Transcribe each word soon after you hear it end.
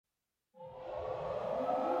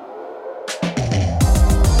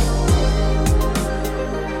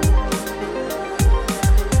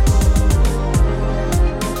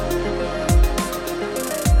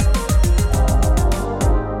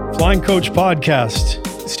Line Coach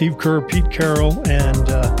Podcast. Steve Kerr, Pete Carroll, and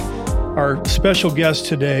our special guest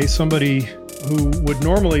today, somebody who would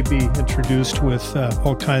normally be introduced with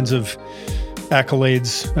all kinds of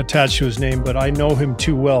accolades attached to his name, but I know him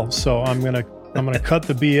too well, so I'm gonna cut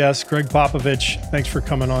the BS. Gregg Popovich, thanks for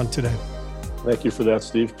coming on today. Thank you for that,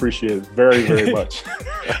 Steve. Appreciate it very, very much.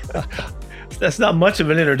 That's not much of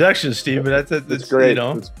an introduction, Steve, but that's great. You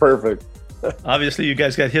know, it's perfect. Obviously, you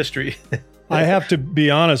guys got history. I have to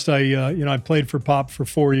be honest. I played for Pop for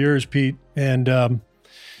 4 years, Pete, and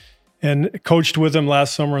coached with him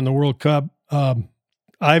last summer in the World Cup.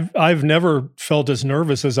 I've never felt as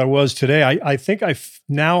nervous as I was today. I think I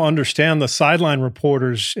now understand the sideline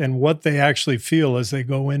reporters and what they actually feel as they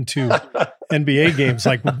go into NBA games,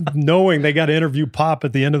 like knowing they got to interview Pop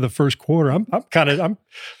at the end of the first quarter. I'm kind of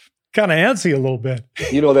antsy a little bit.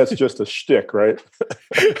 You know, that's just a shtick, right?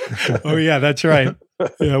 Oh yeah, that's right.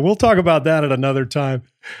 Yeah, we'll talk about that at another time.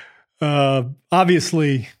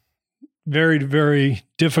 Obviously, very, very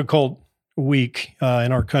difficult week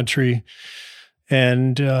in our country.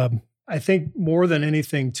 And I think more than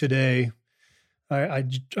anything today, I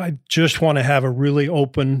just want to have a really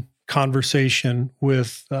open conversation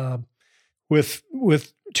with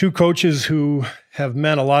two coaches who have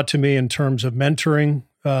meant a lot to me in terms of mentoring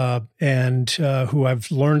and who I've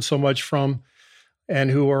learned so much from, and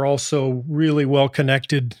who are also really well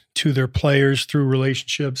connected to their players through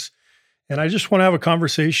relationships. And I just want to have a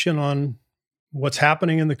conversation on what's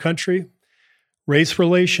happening in the country, race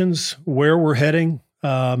relations, where we're heading,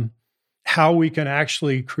 how we can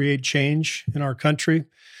actually create change in our country,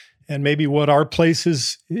 and maybe what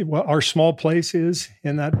our small place is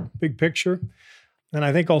in that big picture. And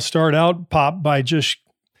I think I'll start out, Pop, by just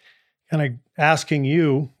kind of asking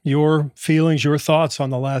you your feelings, your thoughts on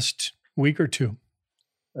the last week or two.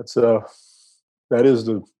 That is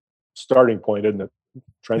the starting point, isn't it?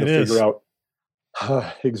 Trying to figure out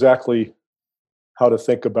exactly how to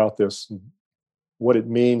think about this, what it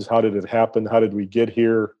means, how did it happen, how did we get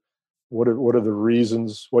here, what are the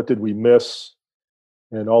reasons, what did we miss,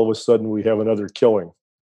 and all of a sudden we have another killing.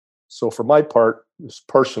 So for my part, just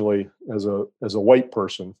personally, as a white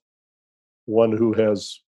person, one who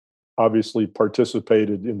has obviously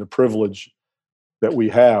participated in the privilege that we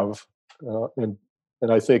have,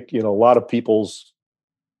 and I think, a lot of people's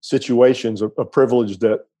situations, a privilege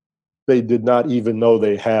that they did not even know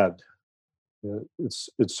they had. It's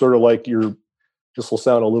sort of like this will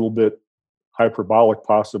sound a little bit hyperbolic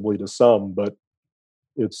possibly to some, but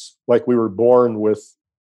it's like we were born with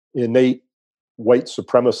innate white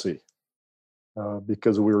supremacy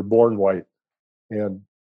because we were born white. And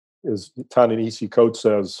as Ta-Nehisi Coates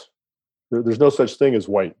says, there's no such thing as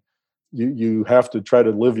white. You have to try to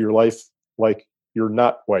live your life like you're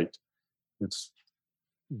not white. It's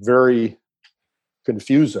very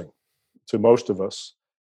confusing to most of us.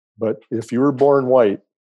 But if you were born white,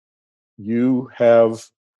 you have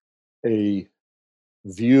a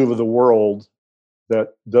view of the world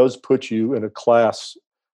that does put you in a class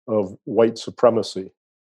of white supremacy.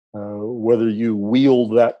 Whether you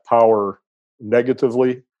wield that power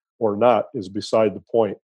negatively or not is beside the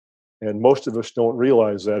point. And most of us don't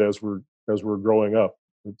realize that as we're growing up.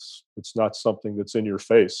 It's not something that's in your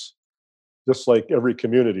face. Just like every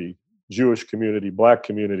community, Jewish community, Black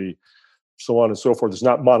community, so on and so forth, is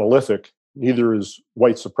not monolithic. Neither is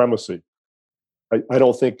white supremacy. I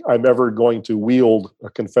don't think I'm ever going to wield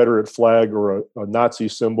a Confederate flag or a Nazi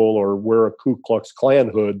symbol or wear a Ku Klux Klan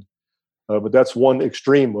hood, but that's one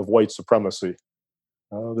extreme of white supremacy.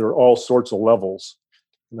 There are all sorts of levels.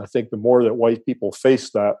 And I think the more that white people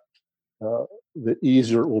face that, the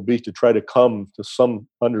easier it will be to try to come to some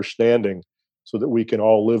understanding so that we can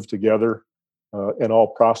all live together and all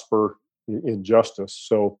prosper in justice.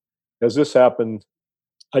 So as this happened,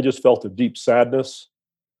 I just felt a deep sadness,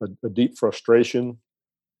 a deep frustration,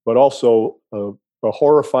 but also a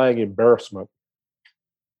horrifying embarrassment.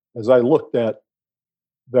 As I looked at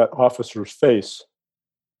that officer's face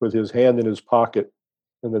with his hand in his pocket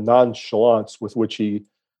and the nonchalance with which he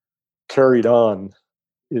carried on,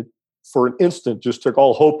 it for an instant just took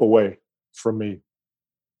all hope away from me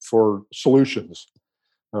for solutions.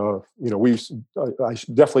 I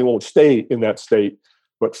definitely won't stay in that state,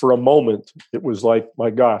 but for a moment it was like, my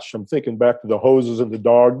gosh, I'm thinking back to the hoses and the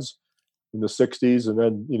dogs in the 60s, and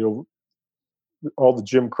then all the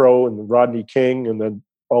Jim Crow and the Rodney King, and then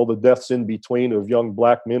all the deaths in between of young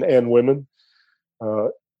Black men and women,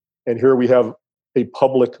 and here we have a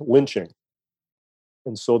public lynching.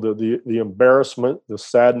 And so the embarrassment, the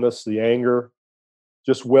sadness, the anger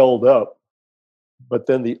just welled up. But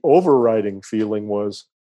then the overriding feeling was,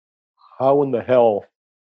 how in the hell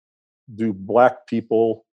do Black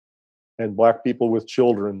people and Black people with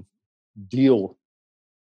children deal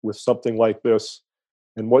with something like this,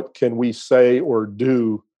 and what can we say or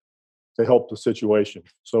do to help the situation?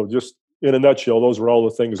 So just in a nutshell, those were all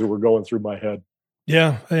the things that were going through my head.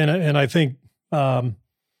 Yeah, and I think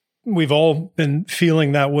we've all been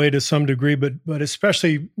feeling that way to some degree, but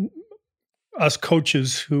especially us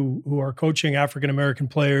coaches who are coaching African American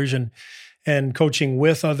players and coaching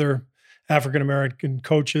with other African American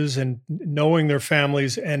coaches and knowing their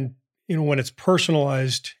families, and when it's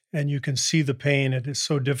personalized and you can see the pain, it is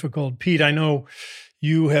so difficult. Pete, I know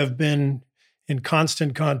you have been in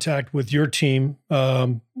constant contact with your team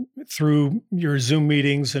through your Zoom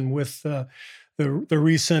meetings and with the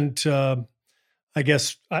recent, I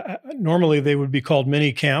guess normally they would be called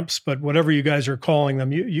mini camps, but whatever you guys are calling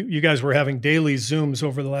them, you guys were having daily Zooms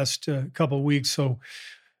over the last couple of weeks. So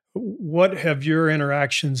what have your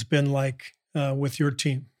interactions been like with your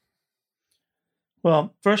team?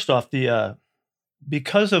 Well, first off,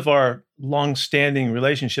 because of our long-standing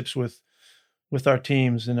relationships with our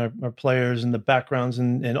teams and our players and the backgrounds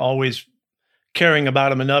and always caring about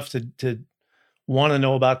them enough to want to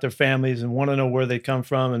know about their families and want to know where they come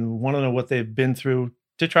from and want to know what they've been through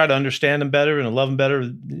to try to understand them better and love them better.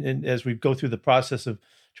 And as we go through the process of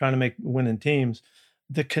trying to make winning teams,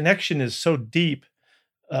 the connection is so deep,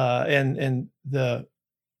 and the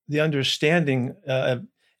understanding,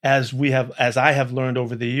 as I have learned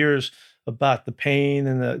over the years about the pain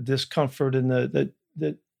and the discomfort and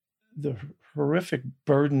the horrific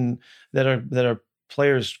burden that our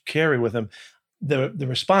players carry with them, the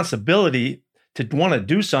responsibility to want to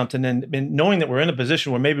do something and knowing that we're in a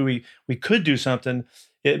position where maybe we could do something,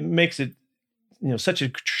 it makes it such a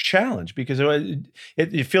challenge because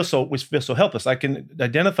we feel so helpless. I can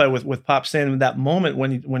identify with Pop saying in that moment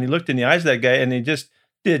when he looked in the eyes of that guy and he just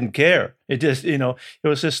didn't care. It just it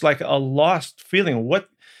was just like a lost feeling.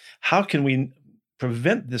 How can we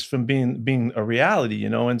prevent this from being a reality?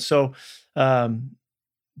 And so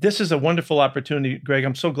this is a wonderful opportunity, Greg.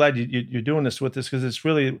 I'm so glad you're doing this with us because it's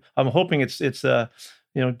really. I'm hoping it's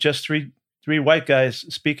just three white guys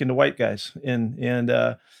speaking to white guys and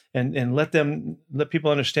let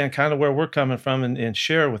people understand kind of where we're coming from and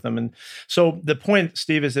share with them. And so the point,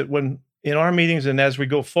 Steve, is that when in our meetings and as we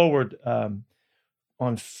go forward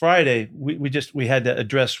on Friday, we had to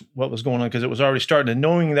address what was going on because it was already starting, and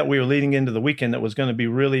knowing that we were leading into the weekend that was going to be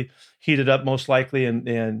really heated up most likely and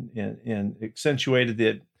accentuated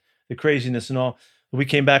the craziness and all. We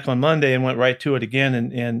came back on Monday and went right to it again,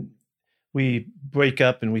 and we break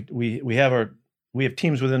up and we have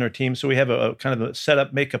teams within our team, so we have a kind of a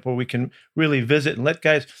setup makeup where we can really visit and let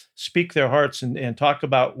guys speak their hearts and talk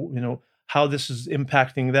about how this is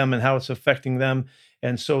impacting them and how it's affecting them.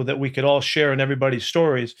 And so that we could all share in everybody's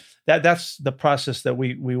stories. That's the process that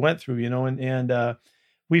we went through, and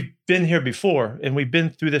we've been here before, and we've been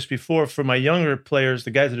through this before. For my younger players, the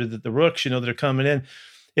guys that are the rooks, that are coming in,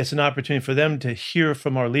 it's an opportunity for them to hear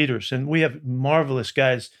from our leaders. And we have marvelous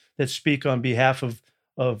guys that speak on behalf of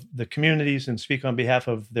the communities and speak on behalf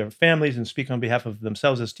of their families and speak on behalf of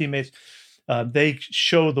themselves as teammates. They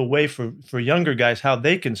show the way for younger guys how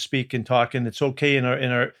they can speak and talk, and it's okay in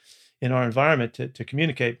our environment to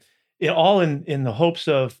communicate, all in the hopes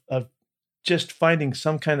of just finding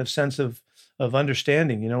some kind of sense of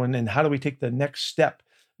understanding, and how do we take the next step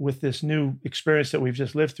with this new experience that we've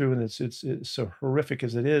just lived through, and it's so horrific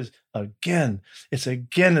as it is. Again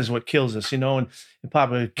is what kills us, and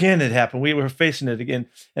Papa, again it happened. We were facing it again,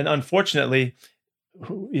 and unfortunately,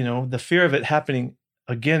 the fear of it happening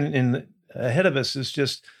again ahead of us is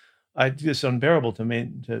just. It's unbearable to me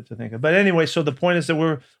to think of. But anyway, so the point is that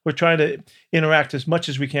we're trying to interact as much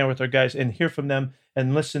as we can with our guys and hear from them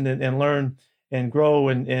and listen and learn and grow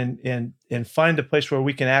and find a place where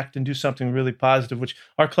we can act and do something really positive, which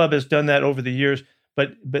our club has done that over the years,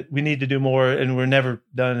 but we need to do more, and we're never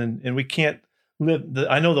done, and we can't live.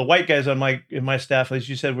 I know the white guys in my staff, as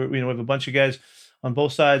you said, we have a bunch of guys on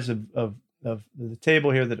both sides of the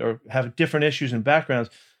table here that have different issues and backgrounds.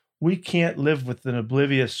 We can't live with an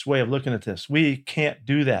oblivious way of looking at this. We can't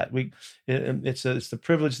do that. It's the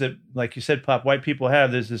privilege that, like you said, Pop, white people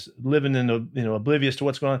have. There's this living in oblivious to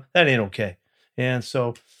what's going on. That ain't okay. And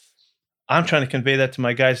so I'm trying to convey that to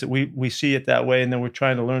my guys that we see it that way, and then we're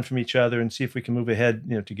trying to learn from each other and see if we can move ahead,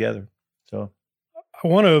 together. So I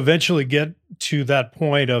want to eventually get to that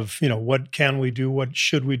point of what can we do, what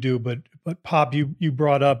should we do, but Pop, you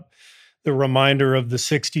brought up the reminder of the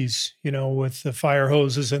 60s, with the fire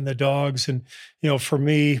hoses and the dogs. And, for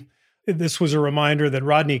me, this was a reminder that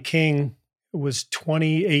Rodney King was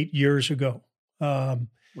 28 years ago.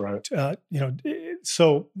 Right.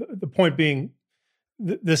 So the point being,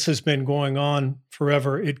 this has been going on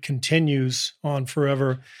forever. It continues on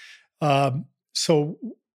forever. So,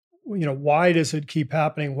 why does it keep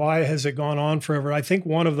happening? Why has it gone on forever? I think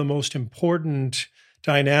one of the most important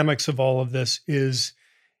dynamics of all of this is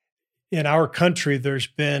in our country, there's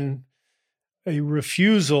been a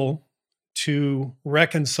refusal to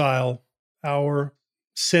reconcile our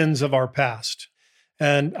sins of our past.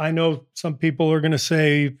 And I know some people are going to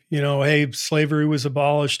say, hey, slavery was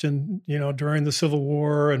abolished and, during the Civil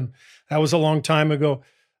War, and that was a long time ago.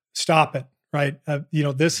 Stop it, right?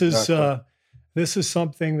 This is Exactly. this is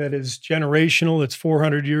something that is generational. It's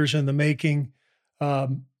 400 years in the making,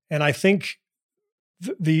 and I think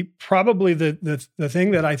probably the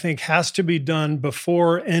thing that I think has to be done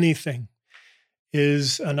before anything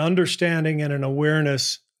is an understanding and an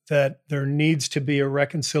awareness that there needs to be a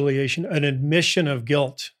reconciliation, an admission of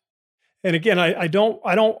guilt. And again, I don't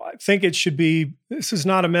think it should be, this is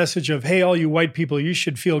not a message of, hey, all you white people, you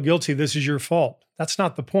should feel guilty. This is your fault. That's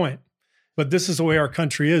not the point. But this is the way our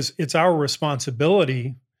country is. It's our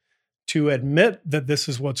responsibility to admit that this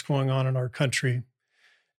is what's going on in our country.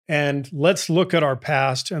 And let's look at our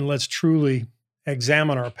past and let's truly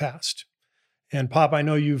examine our past. And Pop, I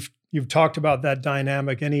know you've talked about that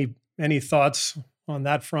dynamic. Any thoughts on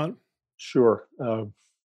that front? Sure.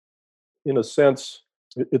 In a sense,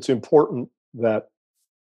 it's important that,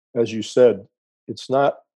 as you said, it's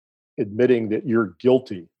not admitting that you're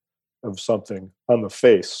guilty of something on the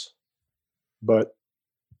face, but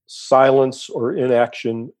silence or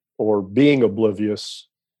inaction or being oblivious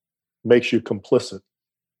makes you complicit.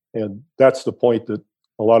 And that's the point that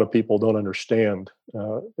a lot of people don't understand.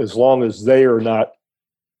 As long as they are not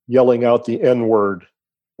yelling out the N-word,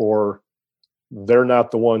 or they're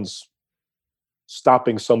not the ones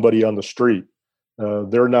stopping somebody on the street,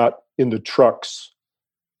 they're not in the trucks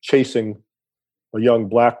chasing a young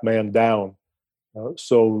black man down,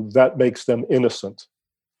 so that makes them innocent.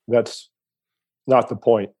 That's not the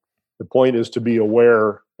point. The point is to be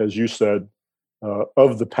aware, as you said,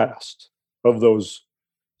 of the past, of those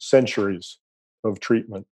centuries of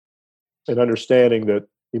treatment, and understanding that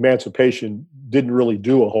emancipation didn't really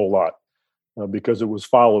do a whole lot, because it was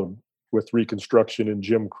followed with Reconstruction and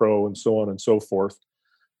Jim Crow and so on and so forth.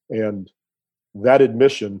 And that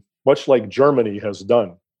admission, much like Germany has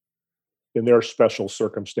done in their special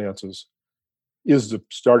circumstances, is the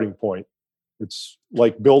starting point. It's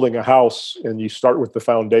like building a house and you start with the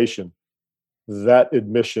foundation. That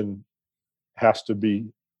admission has to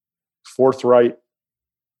be forthright,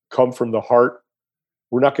 come from the heart.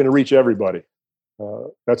 We're not going to reach everybody.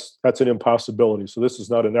 That's an impossibility. So this is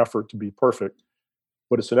not an effort to be perfect,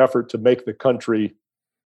 but it's an effort to make the country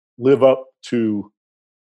live up to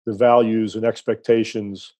the values and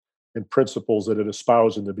expectations and principles that it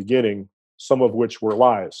espoused in the beginning, some of which were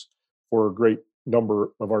lies for a great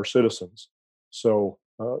number of our citizens. So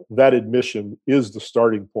that admission is the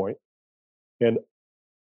starting point. And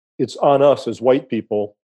it's on us as white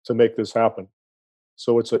people to make this happen.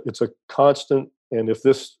 So it's a constant, and if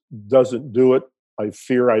this doesn't do it, I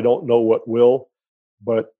fear I don't know what will,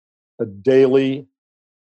 but a daily,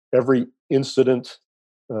 every incident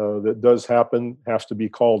that does happen has to be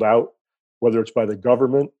called out, whether it's by the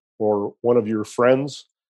government or one of your friends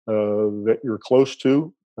that you're close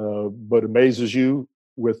to, but amazes you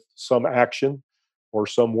with some action or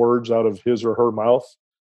some words out of his or her mouth.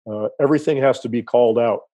 Everything has to be called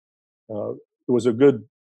out. It was a good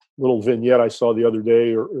little vignette I saw the other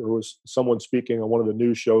day, or it was someone speaking on one of the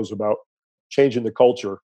news shows about changing the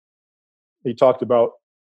culture. He talked about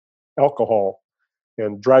alcohol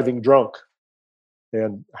and driving drunk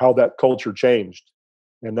and how that culture changed.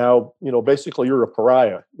 And now, basically you're a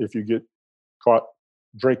pariah if you get caught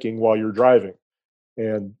drinking while you're driving.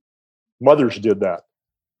 And mothers did that.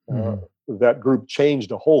 That group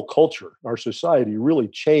changed a whole culture. Our society really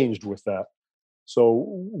changed with that. So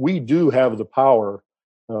we do have the power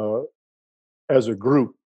as a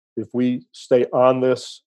group, if we stay on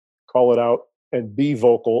this, call it out, and be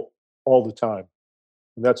vocal all the time.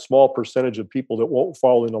 And that small percentage of people that won't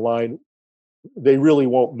fall in the line, they really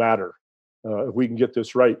won't matter if we can get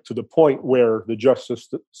this right, to the point where the justice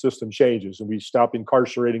system changes and we stop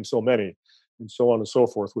incarcerating so many and so on and so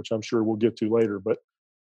forth, which I'm sure we'll get to later. But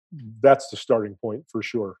that's the starting point for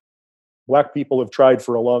sure. Black people have tried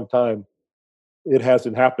for a long time. It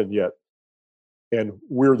hasn't happened yet. And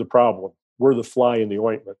we're the problem. We're the fly in the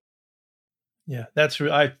ointment. Yeah, that's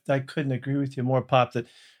I couldn't agree with you more, Pop. That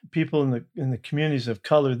people in the communities of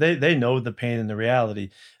color, they know the pain and the reality.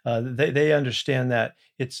 They understand that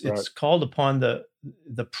it's Right. called upon.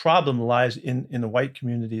 The problem lies in the white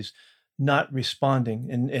communities not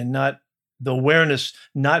responding and not the awareness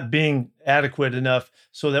not being adequate enough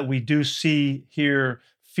so that we do see, hear,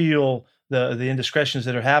 feel the indiscretions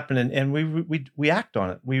that are happening, and we act on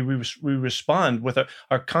it. We respond with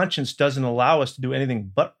our conscience doesn't allow us to do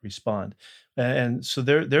anything but respond. And so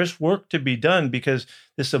there's work to be done, because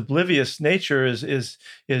this oblivious nature is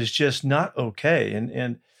just not okay.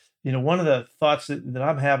 And one of the thoughts that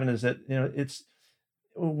I'm having is that it's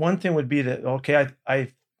one thing would be that, okay,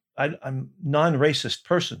 I'm non-racist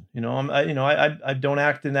person. I don't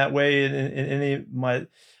act in that way in any of my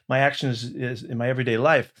actions is in my everyday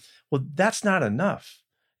life. Well, that's not enough.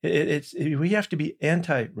 We have to be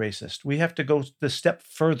anti-racist. We have to go the step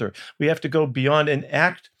further. We have to go beyond and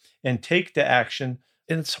act and take the action.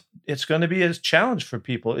 And it's going to be a challenge for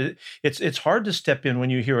people. It's hard to step in when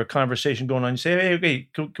you hear a conversation going on. You say, hey,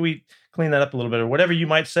 can we clean that up a little bit, or whatever you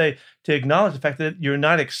might say, to acknowledge the fact that you're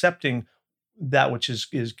not accepting that which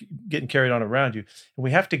is getting carried on around you. And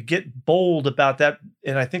we have to get bold about that.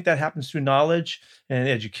 And I think that happens through knowledge and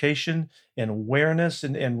education and awareness.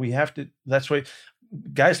 And we have to, that's why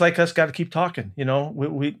guys like us got to keep talking.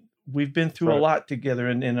 We've been through a lot together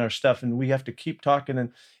in our stuff, and we have to keep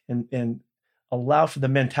talking and allow for the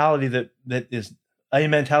mentality that is a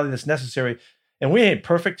mentality that's necessary. And we ain't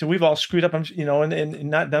perfect, and we've all screwed up, and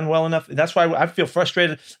not done well enough. That's why I feel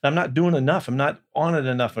frustrated. I'm not doing enough. I'm not on it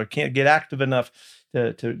enough, or can't get active enough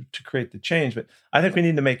to create the change. But I think we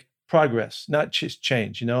need to make progress, not just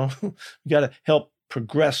change. We got to help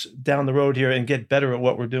progress down the road here and get better at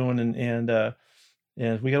what we're doing, and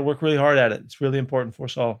we got to work really hard at it. It's really important for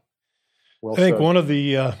us all. Well, I think one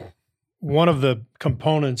of the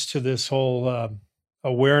components to this whole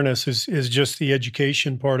awareness is just the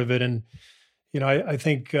education part of it. And I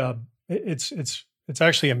think it's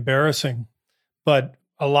actually embarrassing, but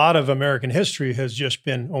a lot of American history has just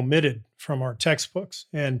been omitted from our textbooks.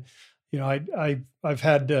 And I've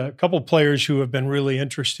had a couple of players who have been really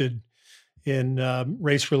interested in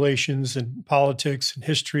race relations and politics and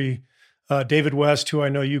history. David West, who I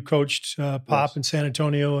know you coached, Pop in San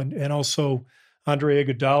Antonio, and also Andre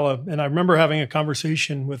Iguodala. And I remember having a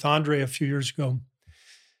conversation with Andre a few years ago,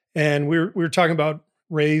 and we were talking about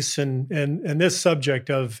race and this subject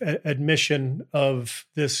of admission of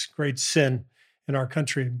this great sin in our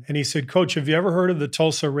country. And he said, "Coach, have you ever heard of the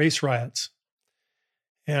Tulsa race riots?"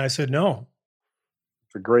 And I said, "No."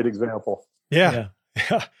 It's a great example. Yeah.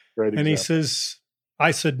 Great example. And he says,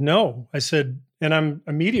 I said, "No." I said, and I'm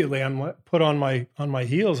put on my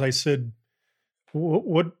heels. I said,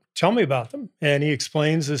 "What? Tell me about them." And he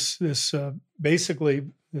explains this basically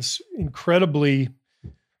this incredibly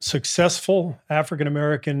successful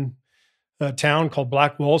African-American town called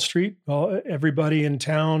Black Wall Street. Everybody in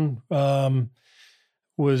town it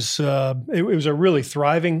was a really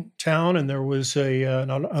thriving town, and there was an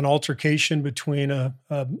altercation between a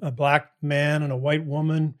black man and a white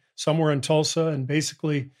woman somewhere in Tulsa, and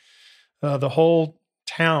basically the whole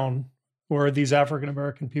town where these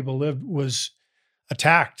African-American people lived was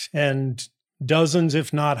attacked, and dozens,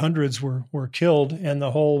 if not hundreds, were killed, and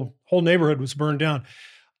the whole neighborhood was burned down.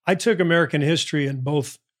 I took American history in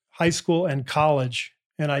both high school and college,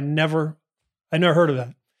 and I never heard of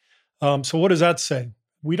that. So what does that say?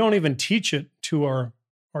 We don't even teach it to our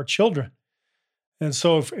children. And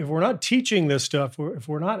so if we're not teaching this stuff, if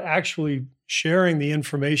we're not actually sharing the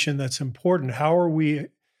information that's important, how are we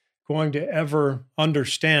going to ever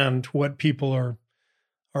understand what people are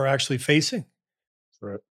actually facing?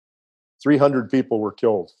 Right. 300 people were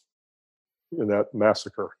killed in that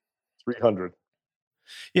massacre. 300.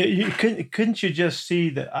 Yeah, couldn't you just see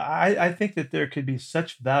that? I think that there could be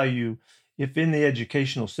such value if in the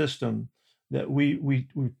educational system that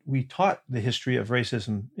we taught the history of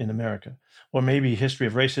racism in America, or maybe history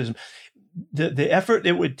of racism. The effort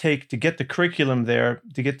it would take to get the curriculum there,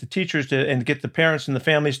 to get the teachers and get the parents and the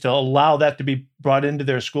families to allow that to be brought into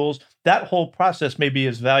their schools, that whole process may be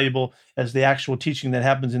as valuable as the actual teaching that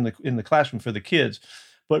happens in the classroom for the kids.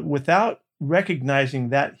 But without recognizing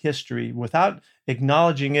that history, without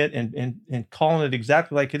acknowledging it and calling it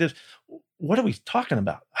exactly like it is, what are we talking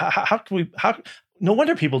about? How can we? No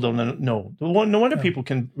wonder people don't know. No wonder people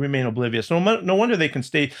can remain oblivious. No wonder they can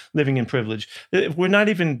stay living in privilege. If we're not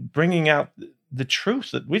even bringing out the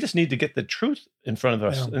truth, that we just need to get the truth in front of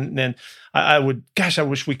us. Yeah. And then I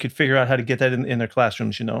wish we could figure out how to get that in their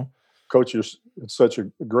classrooms. Coach, it's such a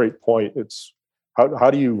great point. It's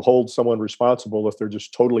how do you hold someone responsible if they're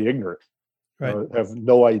just totally ignorant, right? Have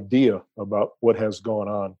no idea about what has gone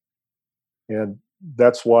on, and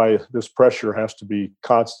that's why this pressure has to be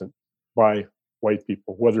constant by white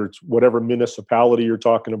people, whether it's whatever municipality you're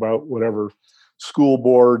talking about, whatever school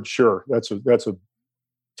board. Sure, that's a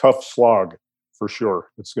tough slog for sure.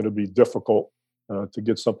 It's going to be difficult to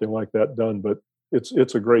get something like that done, but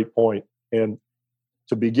it's a great point. And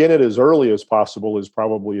to begin it as early as possible is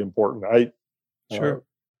probably important. Sure.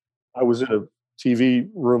 I was in a TV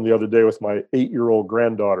room the other day with my 8-year-old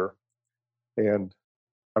granddaughter, and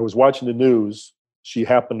I was watching the news. She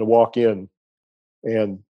happened to walk in,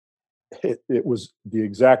 and it was the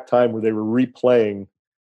exact time where they were replaying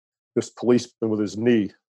this policeman with his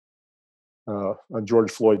knee on George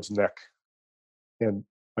Floyd's neck. And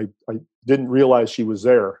I didn't realize she was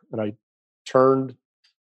there. And I turned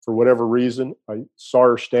for whatever reason. I saw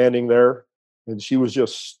her standing there, and she was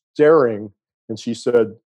just staring. And she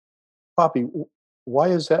said, "Poppy, why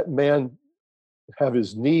does that man have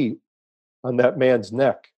his knee on that man's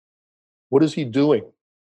neck? What is he doing?"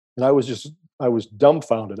 And I was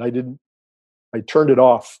dumbfounded. I turned it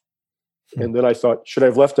off. And then I thought, should I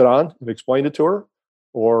have left it on and explained it to her?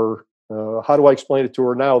 Or how do I explain it to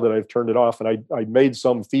her now that I've turned it off? And I made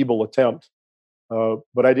some feeble attempt,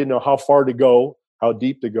 but I didn't know how far to go, how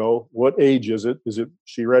deep to go, what age is it? Is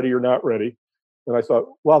she ready or not ready? And I thought,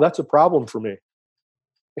 wow, that's a problem for me.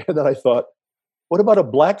 And then I thought, what about a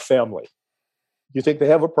black family? Do you think they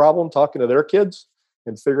have a problem talking to their kids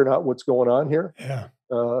and figuring out what's going on here? Yeah.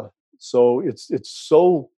 So it's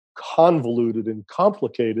so convoluted and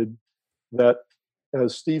complicated that,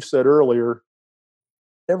 as Steve said earlier,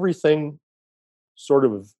 everything sort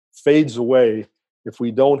of fades away if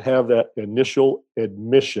we don't have that initial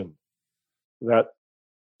admission, that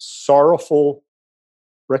sorrowful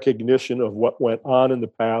recognition of what went on in the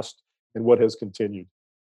past and what has continued.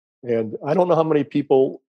 And I don't know how many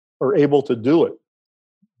people are able to do it,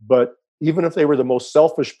 but even if they were the most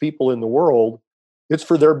selfish people in the world, it's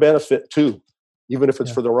for their benefit too, even if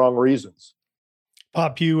it's for the wrong reasons.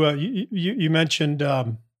 Pop, you mentioned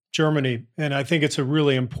Germany, and I think it's a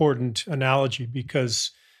really important analogy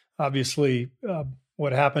because obviously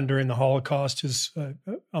what happened during the Holocaust is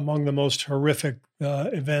among the most horrific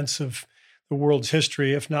events of the world's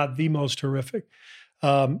history, if not the most horrific.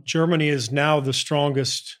 Germany is now the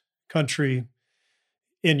strongest country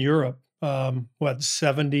in Europe,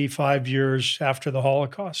 75 years after the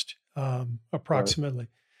Holocaust, approximately.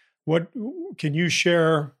 Right. What can you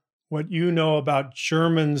share what you know about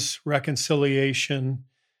Germans' reconciliation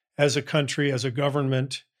as a country, as a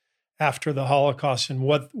government after the Holocaust, and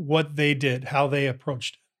what they did, how they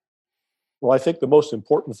approached it? Well, I think the most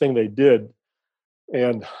important thing they did,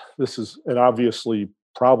 and this is an obviously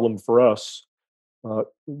problem for us,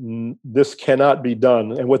 this cannot be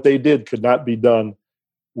done, and what they did could not be done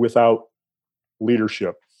without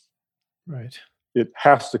leadership. Right. It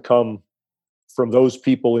has to come from those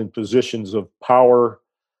people in positions of power,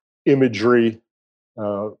 imagery.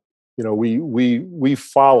 We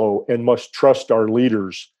follow and must trust our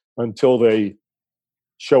leaders until they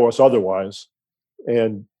show us otherwise.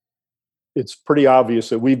 And it's pretty obvious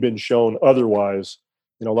that we've been shown otherwise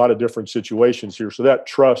in a lot of different situations here. So that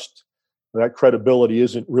trust, that credibility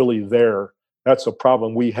isn't really there. That's a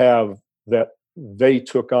problem we have that they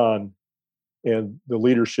took on, and the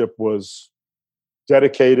leadership was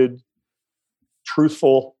dedicated,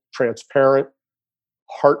 truthful, transparent,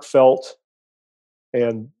 heartfelt,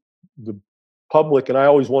 and the public, and I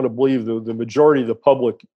always want to believe the majority of the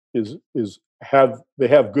public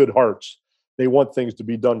have good hearts. They want things to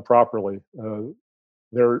be done properly.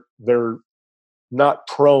 They're not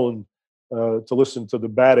prone to listen to the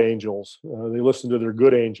bad angels. They listen to their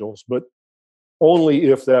good angels, but only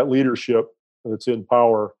if that leadership that's in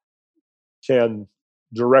power can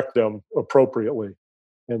direct them appropriately.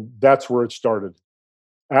 And that's where it started.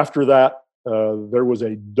 After that, there was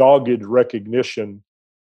a dogged recognition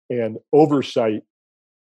and oversight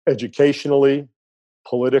educationally,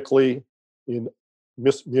 politically, in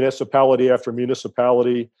municipality after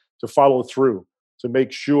municipality, to follow through, to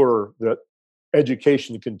make sure that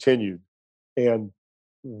education continued. And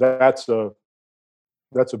that's a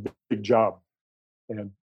big job.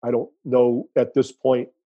 And I don't know at this point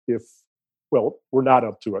we're not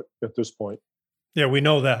up to it at this point. Yeah, we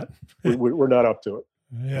know that. We're not up to it.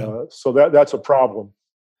 Yeah. So that's a problem.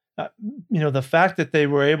 The fact that they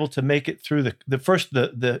were able to make it through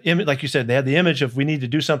the image, like you said, they had the image of we need to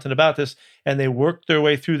do something about this, and they worked their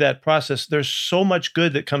way through that process. There's so much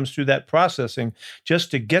good that comes through that processing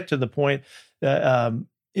just to get to the point that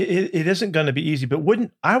it isn't going to be easy.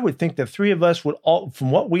 But I would think the three of us would all,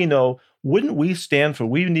 from what we know, wouldn't we stand for,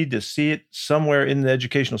 we need to see it somewhere in the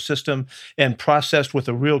educational system and processed with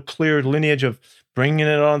a real clear lineage of bringing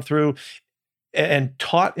it on through and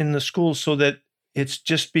taught in the schools so that it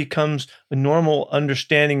just becomes a normal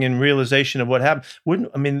understanding and realization of what happened.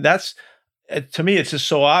 To me, it's just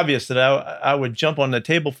so obvious that I would jump on the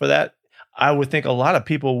table for that. I would think a lot of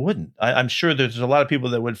people wouldn't. I'm sure there's a lot of people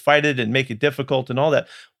that would fight it and make it difficult and all that.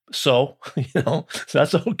 So, so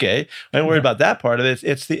that's okay. I ain't worried about that part of it.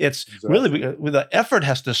 It's exactly. Really the effort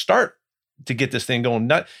has to start to get this thing going.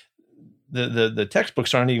 Not the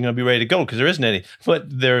textbooks aren't even going to be ready to go because there isn't any, but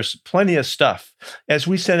there's plenty of stuff. As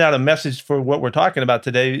we send out a message for what we're talking about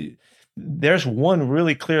today, there's one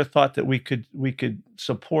really clear thought that we could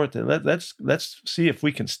support. That let's see if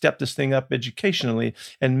we can step this thing up educationally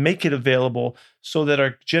and make it available so that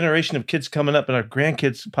our generation of kids coming up and our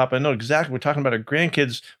grandkids, Papa, I know exactly, we're talking about our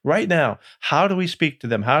grandkids right now. How do we speak to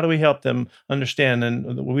them? How do we help them understand?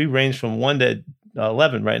 And we range from 1 to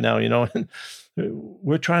 11 right now, and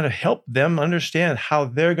we're trying to help them understand how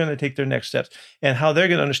they're going to take their next steps and how they're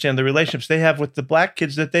going to understand the relationships they have with the Black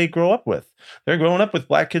kids that they grow up with. They're growing up with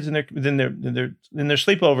Black kids in their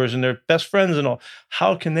sleepovers and their best friends and all.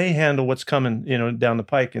 How can they handle what's coming, down the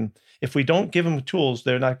pike? And if we don't give them the tools,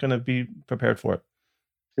 they're not going to be prepared for it.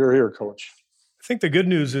 Hear, hear, Coach. I think the good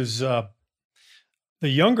news is the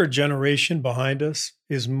younger generation behind us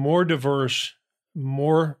is more diverse,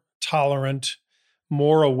 more tolerant,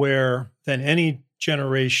 more aware than any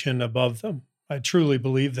generation above them. I truly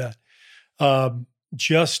believe that.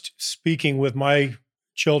 Just speaking with my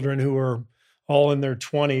children who are all in their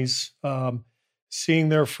 20s, seeing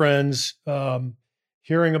their friends,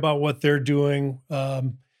 hearing about what they're doing,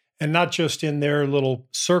 and not just in their little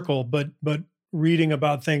circle, but reading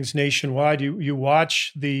about things nationwide. You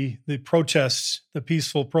watch the protests, the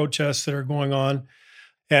peaceful protests that are going on,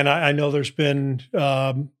 and I know there's been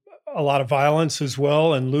a lot of violence as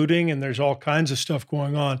well and looting, and there's all kinds of stuff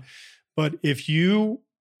going on. But if you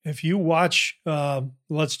watch,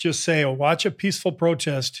 let's just say, watch a peaceful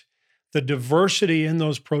protest, the diversity in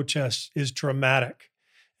those protests is dramatic.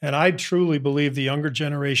 And I truly believe the younger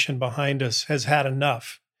generation behind us has had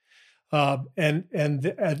enough.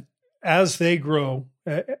 And as they grow,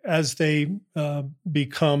 as they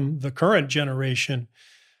become the current generation,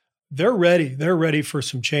 they're ready. They're ready for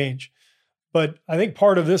some change. But I think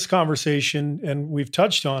part of this conversation, and we've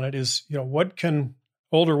touched on it, is what can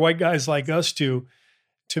older white guys like us do?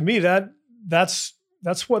 To me, that's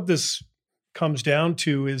what this comes down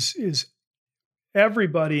to is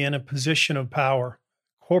everybody in a position of power,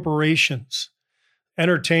 corporations,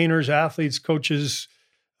 entertainers, athletes, coaches,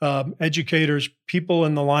 educators, people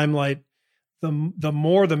in the limelight. The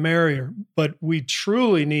more, the merrier. But we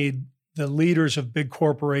truly need the leaders of big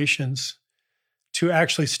corporations to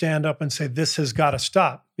actually stand up and say, this has got to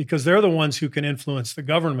stop, because they're the ones who can influence the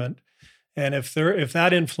government. And if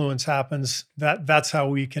that influence happens, that's how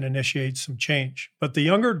we can initiate some change. But the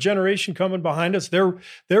younger generation coming behind us, they're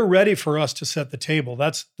ready for us to set the table.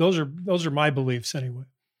 Those are my beliefs anyway.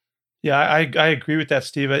 Yeah, I agree with that,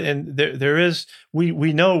 Steve. And there is,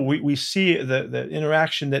 we know, we see the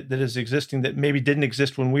interaction that is existing that maybe didn't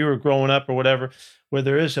exist when we were growing up or whatever, where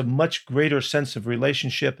there is a much greater sense of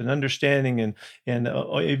relationship and understanding and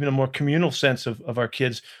even a more communal sense of our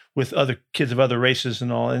kids with other kids of other races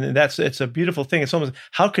and all. And it's a beautiful thing. It's almost,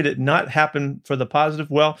 how could it not happen for the positive?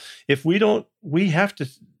 Well, if we don't, we have to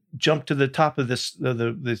jump to the top of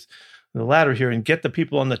the ladder here and get the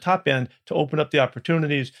people on the top end to open up the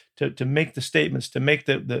opportunities to make the statements, to make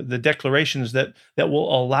the declarations that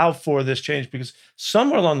will allow for this change, because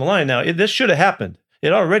somewhere along the line now, this should have happened.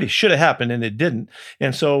 It already should have happened and it didn't.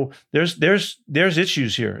 And so there's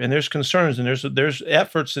issues here and there's concerns and there's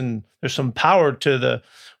efforts and there's some power to the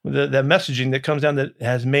messaging that comes down that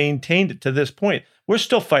has maintained it to this point. We're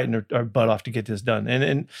still fighting our butt off to get this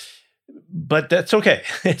done. But that's okay.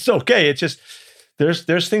 It's okay. It's just,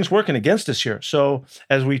 there's things working against us here. So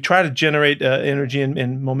as we try to generate energy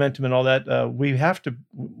and momentum and all that, we got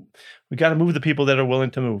to move the people that are willing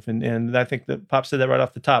to move. And I think that Pop said that right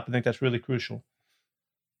off the top. I think that's really crucial.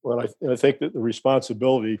 Well, I think that the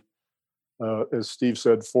responsibility, as Steve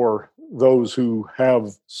said, for those who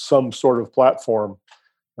have some sort of platform,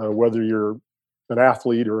 whether you're an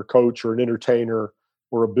athlete or a coach or an entertainer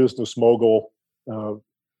or a business mogul,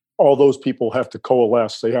 all those people have to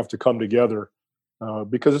coalesce. They have to come together.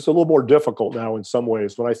 Because it's a little more difficult now in some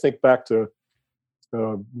ways. When I think back to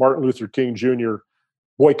Martin Luther King Jr.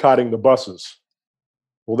 boycotting the buses,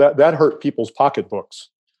 well, that hurt people's pocketbooks,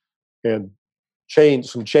 and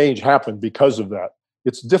some change happened because of that.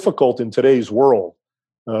 It's difficult in today's world,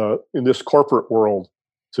 in this corporate world,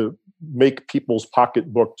 to make people's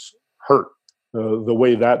pocketbooks hurt the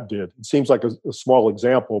way that did. It seems like a small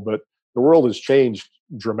example, but the world has changed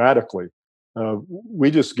dramatically.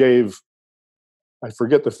 We just gave, I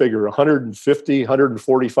forget the figure,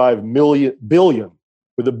 145 billion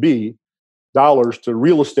with a B dollars to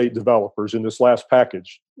real estate developers in this last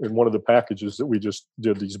package, in one of the packages that we just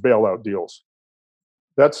did, these bailout deals.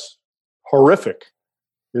 That's horrific.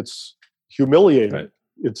 It's humiliating. Right.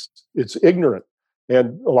 It's ignorant.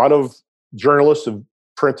 And a lot of journalists have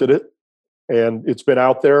printed it, and it's been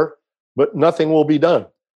out there, but nothing will be done.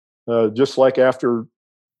 Just like after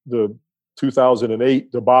the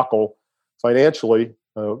 2008 debacle financially,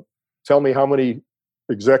 tell me how many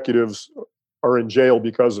executives are in jail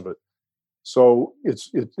because of it. So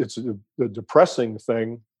it's a depressing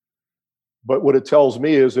thing. But what it tells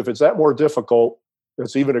me is if it's that more difficult,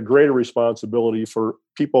 it's even a greater responsibility for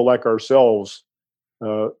people like ourselves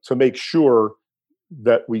to make sure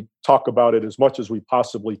that we talk about it as much as we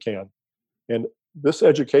possibly can. And this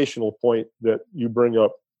educational point that you bring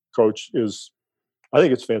up, Coach, I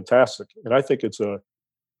think it's fantastic. And I think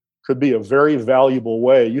could be a very valuable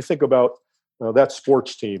way. You think about that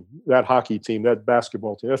sports team, that hockey team, that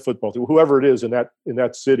basketball team, that football team, whoever it is in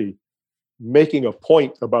that city, making a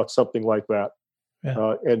point about something like that.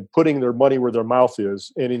 Yeah. And putting their money where their mouth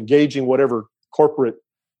is and engaging whatever corporate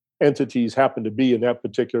entities happen to be in that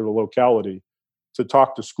particular locality to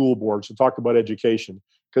talk to school boards, to talk about education,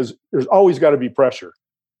 because there's always got to be pressure.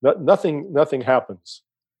 Nothing happens.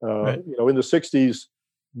 Right. In the 60s,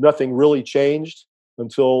 nothing really changed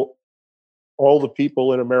until all the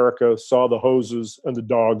people in America saw the hoses and the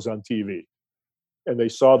dogs on TV. And they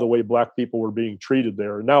saw the way Black people were being treated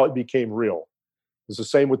there. And now it became real. It's the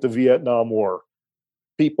same with the Vietnam War.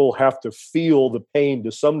 People have to feel the pain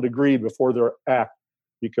to some degree before they act,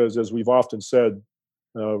 because as we've often said,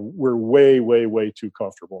 we're way, way, way too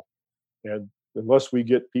comfortable. And unless we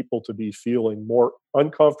get people to be feeling more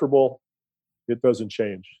uncomfortable, it doesn't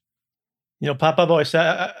change. Papa always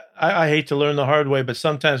said, I hate to learn the hard way, but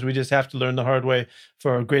sometimes we just have to learn the hard way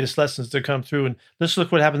for our greatest lessons to come through. And let's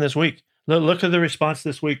look what happened this week. Look at the response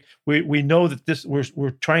this week. We know that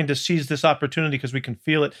we're trying to seize this opportunity because we can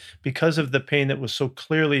feel it because of the pain that was so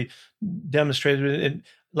clearly demonstrated. And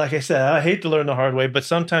like I said, I hate to learn the hard way, but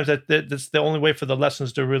sometimes that's the only way for the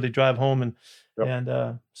lessons to really drive home. And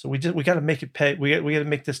Yep. So we got to make it pay. We got to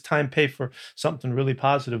make this time pay for something really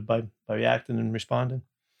positive by reacting and responding.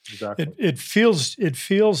 Exactly. It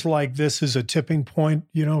feels like this is a tipping point.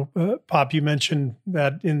 Pop, you mentioned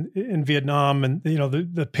that in Vietnam, and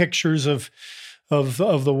the pictures of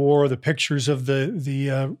the war, the pictures of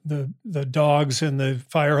the dogs and the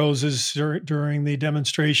fire hoses during the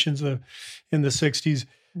demonstrations in the 60s.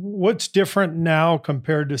 What's different now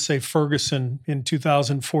compared to, say, Ferguson in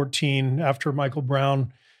 2014 after Michael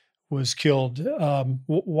Brown was killed?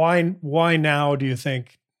 Why now, do you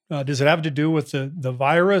think? Does it have to do with the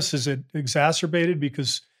virus? Is it exacerbated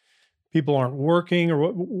because people aren't working,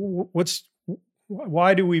 or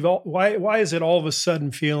why is it all of a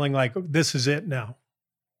sudden feeling like this is it now,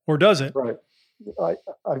 or does it? Right.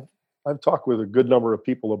 I've talked with a good number of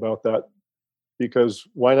people about that, because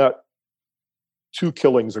why not 2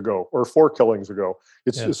 killings ago or 4 killings ago?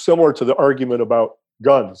 It's similar to the argument about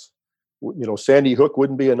guns. Sandy Hook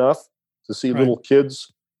wouldn't be enough to see little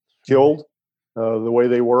kids killed the way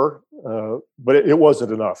they were, but it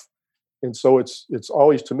wasn't enough. And so it's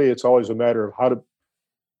always, to me, it's always a matter of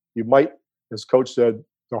you might, as Coach said,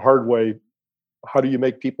 the hard way, how do you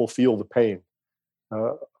make people feel the pain?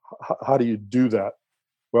 How do you do that?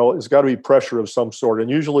 Well, it's got to be pressure of some sort.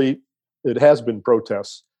 And usually it has been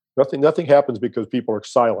protests. Nothing happens because people are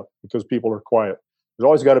silent, because people are quiet. There's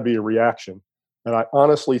always got to be a reaction. And I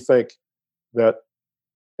honestly think that,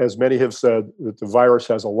 as many have said, that the virus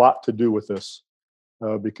has a lot to do with this,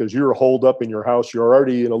 because you're holed up in your house. You're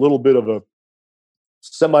already in a little bit of a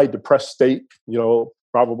semi-depressed state.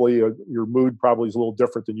 Probably your mood probably is a little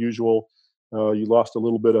different than usual. You lost a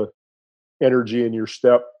little bit of energy in your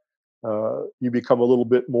step. You become a little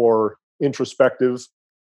bit more introspective.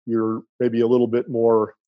 You're maybe a little bit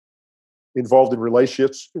more involved in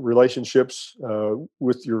relationships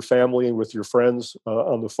with your family and with your friends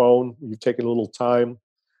on the phone. You've taken a little time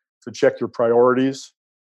to check your priorities.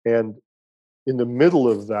 And in the middle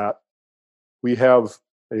of that, we have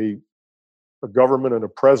a government and a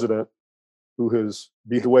president who has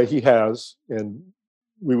been the way he has, and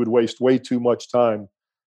we would waste way too much time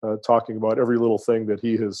talking about every little thing that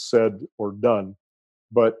he has said or done.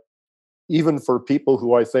 But even for people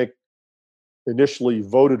who I think initially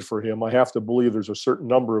voted for him, I have to believe there's a certain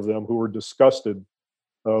number of them who were disgusted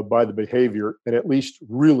by the behavior, and at least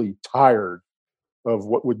really tired of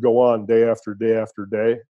what would go on day after day after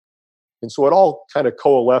day. And so it all kind of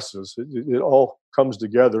coalesces. It all comes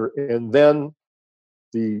together. And then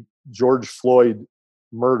the George Floyd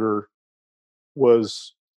murder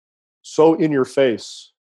was so in your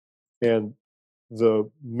face, and the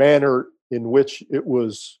manner in which it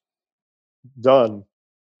was done,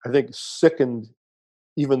 I think sickened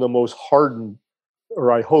even the most hardened,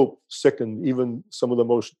 or I hope sickened even some of the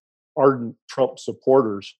most ardent Trump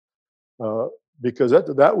supporters, because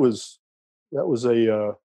that was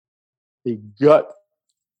a gut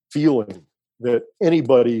feeling that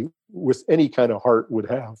anybody with any kind of heart would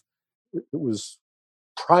have. It was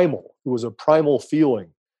primal. It was a primal feeling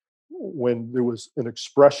when there was an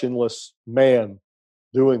expressionless man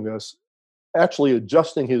doing this, actually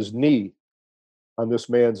adjusting his knee on this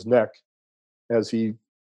man's neck as he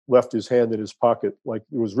left his hand in his pocket. Like,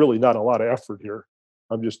 there was really not a lot of effort here.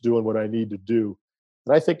 I'm just doing what I need to do.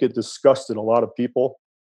 And I think it disgusted a lot of people.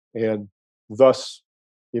 And thus,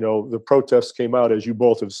 the protests came out, as you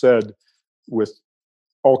both have said, with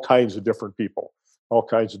all kinds of different people, all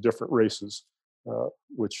kinds of different races,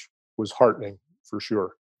 which was heartening for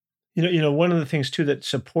sure. One of the things too that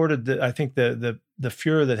supported I think the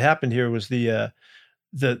furor that happened here was the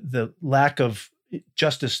lack of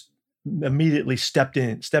justice immediately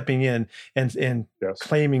stepping in and Yes.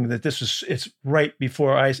 claiming that it's right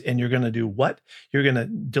before ICE, and you're going to do what? You're going to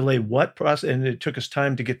delay what process? And it took us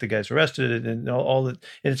time to get the guys arrested and all that,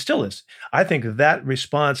 and it still is. I think that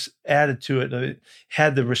response added to it.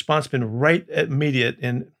 Had the response been right immediate,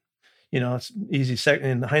 and it's easy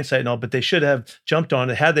in hindsight and all, but they should have jumped on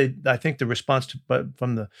it. Had they, I think the response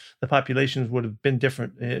from the populations would have been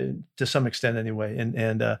different to some extent anyway.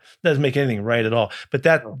 And doesn't make anything right at all. But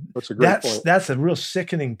that's a great point. That's a real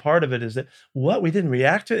sickening part of it, is that we didn't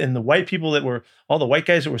react to it. And the white people all the white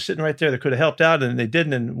guys that were sitting right there that could have helped out, and they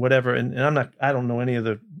didn't, and whatever. And I don't know any of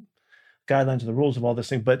the guidelines or the rules of all this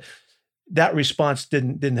thing, but that response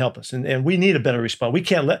didn't help us, and we need a better response. We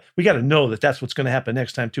got to know that that's what's going to happen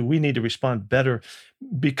next time too. We need to respond better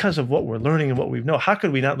because of what we're learning and what we know. How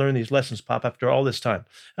could we not learn these lessons, Pop, after all this time,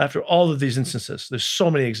 after all of these instances? There's so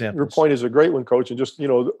many examples. Your point is a great one, Coach. And just,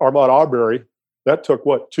 Ahmaud Arbery, that took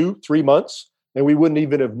 2-3 months, and we wouldn't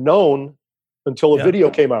even have known until a video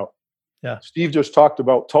came out. Yeah. Steve just talked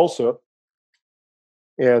about Tulsa,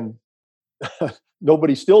 and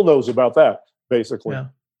nobody still knows about that, basically. Yeah.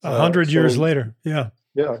 100 years later. Yeah.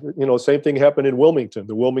 Yeah. Same thing happened in Wilmington,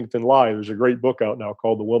 the Wilmington Lie. There's a great book out now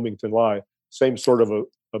called The Wilmington Lie. Same sort of a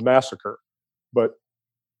massacre, but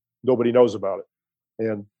nobody knows about it.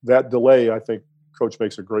 And that delay, I think Coach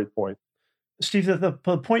makes a great point. Steve, the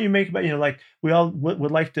point you make about, like we all would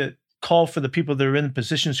like to call for the people that are in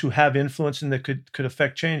positions who have influence and that could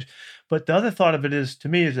affect change. But the other thought of it is, to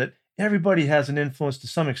me, is that everybody has an influence to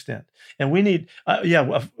some extent, and we need,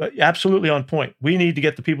 absolutely on point. We need to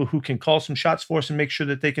get the people who can call some shots for us and make sure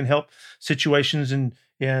that they can help situations and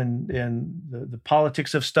the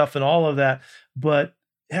politics of stuff and all of that. But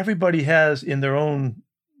everybody has in their own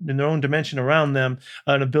dimension around them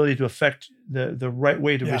an ability to affect the right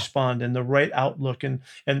way to respond, and the right outlook, and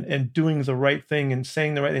doing the right thing, and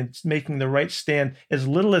saying the right, and making the right stand, as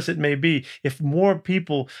little as it may be. If more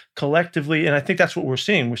people collectively, and I think that's what we're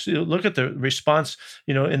seeing. Look at the response,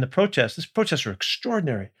 in the protests. These protests are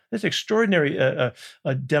extraordinary. This extraordinary a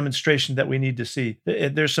demonstration that we need to see.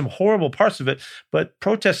 There's some horrible parts of it, but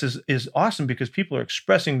protest is awesome because people are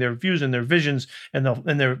expressing their views and their visions, and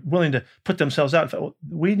they're willing to put themselves out.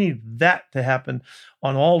 We need that to happen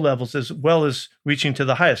on all levels, as well as reaching to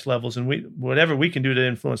the highest levels. And whatever we can do to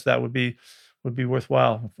influence that would be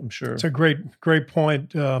worthwhile, I'm sure. It's a great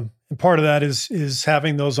point. And part of that is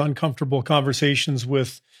having those uncomfortable conversations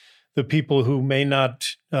with the people who may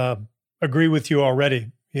not agree with you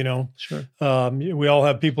already. Sure. We all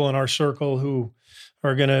have people in our circle who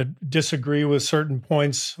are going to disagree with certain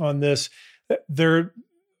points on this. There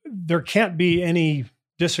can't be any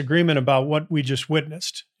disagreement about what we just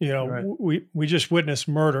witnessed. Right. We just witnessed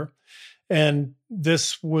murder, and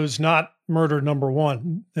this was not murder number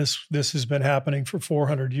one. This has been happening for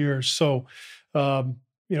 400 years. So,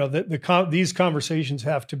 these conversations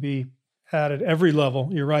have to be had at every level.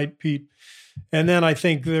 You're right, Pete. And then I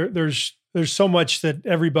think there's so much that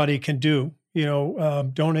everybody can do.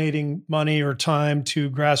 Donating money or time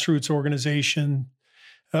to grassroots organizations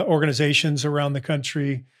around the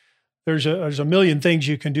country. There's a million things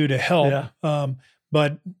you can do to help. Yeah.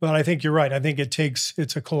 But I think you're right. I think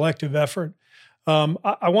it's a collective effort.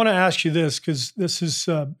 I want to ask you this, because this is,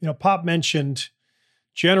 Pop mentioned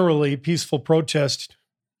generally peaceful protest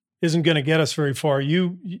isn't going to get us very far.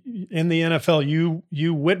 You in the NFL,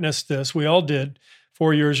 you witnessed this. We all did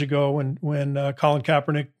 4 years ago when Colin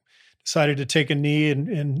Kaepernick decided to take a knee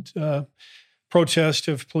in protest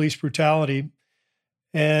of police brutality.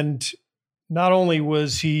 And not only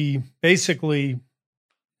was he basically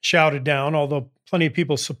shouted down, although plenty of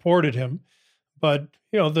people supported him, but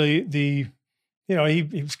he was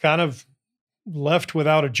kind of left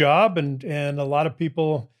without a job, and a lot of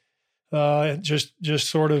people just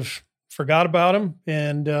sort of forgot about him,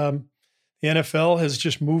 and the NFL has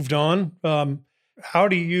just moved on. How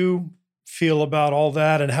do you feel about all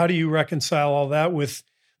that, and how do you reconcile all that with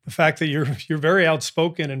the fact that you're very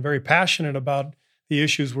outspoken and very passionate about the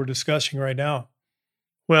issues we're discussing right now?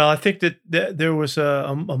 Well, I think that there was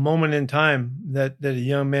a moment in time that a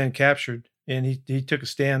young man captured, and he took a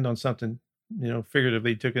stand on something.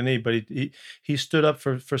 Figuratively, he took a knee, but he stood up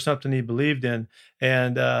for something he believed in,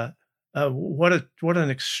 and what an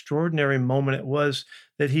extraordinary moment it was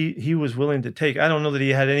that he was willing to take. I don't know that he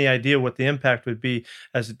had any idea what the impact would be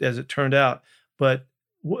as it turned out, but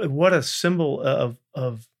what a symbol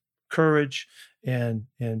of courage and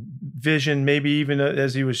vision, maybe even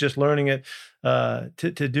as he was just learning it,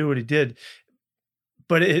 to do what he did.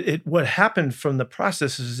 But what happened from the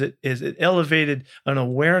process is it elevated an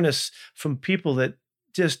awareness from people that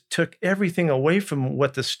just took everything away from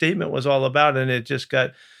what the statement was all about, and it just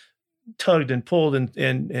got tugged and pulled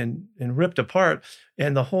and ripped apart.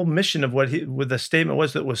 And the whole mission of what the statement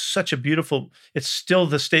was, that was such a beautiful. It's still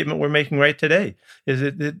the statement we're making right today. Is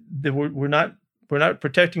that we're not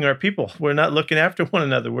protecting our people. We're not looking after one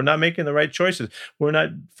another. We're not making the right choices. We're not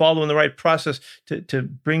following the right process to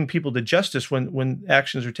bring people to justice when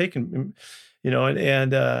actions are taken.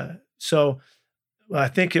 So I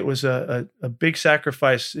think it was a big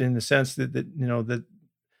sacrifice in the sense that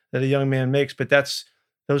a young man makes. But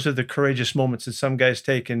those are the courageous moments that some guys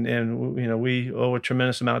take, and we owe a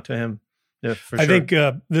tremendous amount to him. Yeah, for sure. I think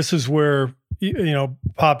this is where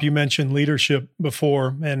Pop, you mentioned leadership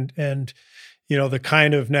before, and the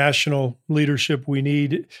kind of national leadership we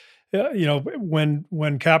need. When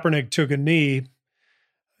Kaepernick took a knee,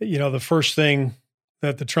 the first thing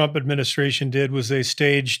that the Trump administration did was they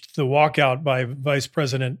staged the walkout by Vice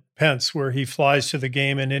President Pence, where he flies to the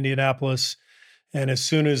game in Indianapolis. And as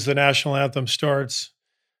soon as the national anthem starts,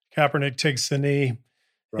 Kaepernick takes the knee,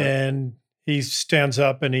 right, and he stands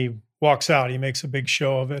up and he walks out. He makes a big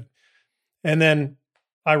show of it. And then,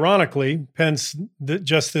 ironically, Pence,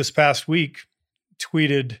 just this past week,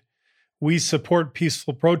 tweeted, "We support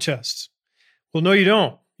peaceful protests." Well, no, you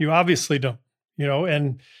don't. You obviously don't.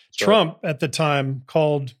 And sure. Trump at the time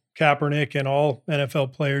called Kaepernick and all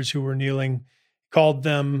NFL players who were kneeling, called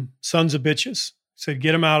them sons of bitches. Said,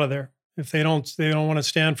 "Get them out of there. If they don't want to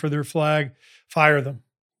stand for their flag, fire them.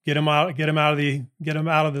 Get them out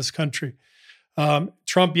of this country."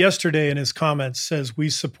 Trump yesterday in his comments says, "We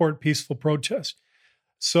support peaceful protest."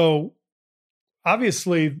 So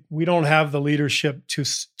obviously, we don't have the leadership to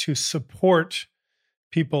support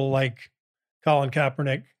people like Colin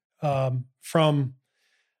Kaepernick from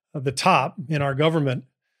the top in our government.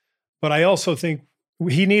 But I also think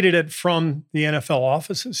he needed it from the NFL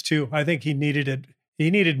offices too. I think he needed it. He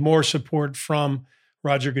needed more support from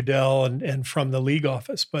Roger Goodell and from the league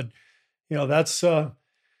office. But that's to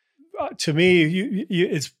me,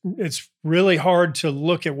 it's really hard to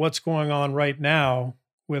look at what's going on right now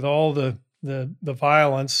with all the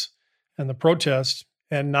violence and the protests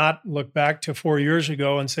and not look back to 4 years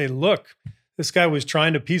ago and say, look, this guy was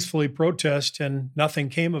trying to peacefully protest and nothing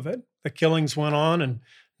came of it. The killings went on and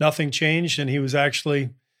nothing changed, and he was actually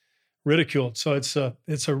ridiculed. So it's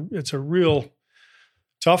a real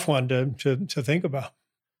tough one to think about.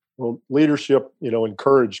 Well, leadership, and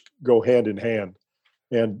courage go hand in hand.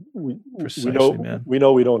 And we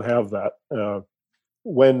know we don't have that.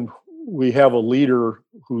 When we have a leader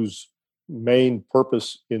whose main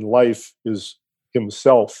purpose in life is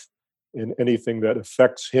himself, and anything that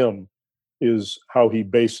affects him is how he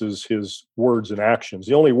bases his words and actions.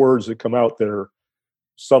 The only words that come out that are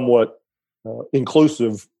somewhat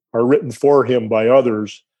inclusive are written for him by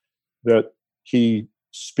others, that he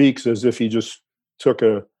speaks as if he just took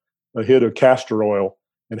a hit of castor oil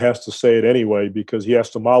and has to say it anyway because he has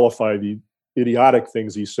to mollify the idiotic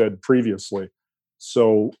things he said previously.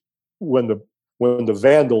 So when the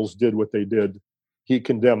Vandals did what they did, he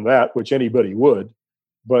condemned that, which anybody would.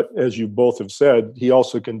 But as you both have said, he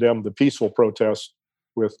also condemned the peaceful protest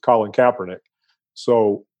with Colin Kaepernick.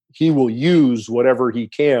 So he will use whatever he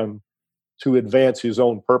can to advance his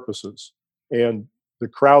own purposes. And the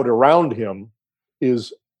crowd around him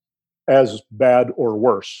is as bad or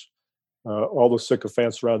worse. All the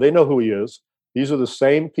sycophants around, they know who he is. These are the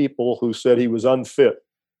same people who said he was unfit,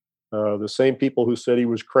 the same people who said he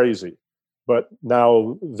was crazy, but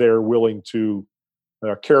now they're willing to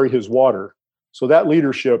carry his water. So that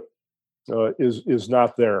leadership is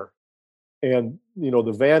not there. And,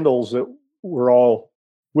 the Vandals that we're all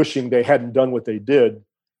wishing they hadn't done what they did,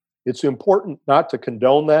 it's important not to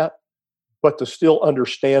condone that, but to still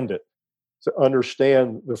understand it, to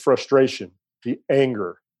understand the frustration. the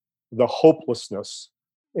anger, the hopelessness.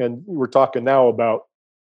 And we're talking now about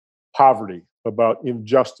poverty, about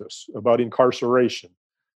injustice, about incarceration,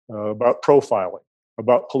 about profiling,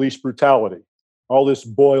 about police brutality. All this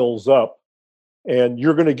boils up, and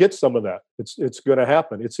you're going to get some of that. It's going to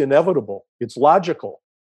happen. It's inevitable. It's logical.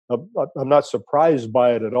 I'm not surprised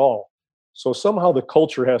by it at all. So somehow the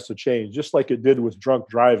culture has to change, just like it did with drunk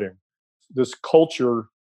driving. This culture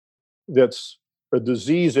that's a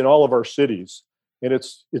disease in all of our cities, and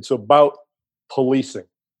it's about policing.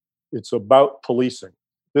 It's about policing.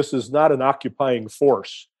 This is not an occupying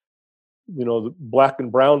force. The black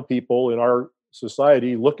and brown people in our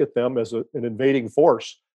society look at them as an invading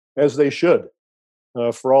force, as they should,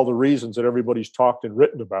 for all the reasons that everybody's talked and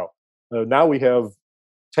written about. Now we have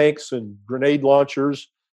tanks and grenade launchers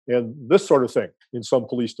and this sort of thing in some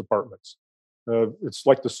police departments. It's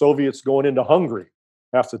like the Soviets going into Hungary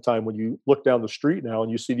half the time when you look down the street now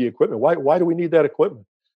and you see the equipment. Why do we need that equipment?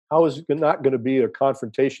 How is it not going to be a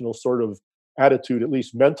confrontational sort of attitude, at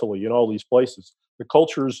least mentally, in all these places? The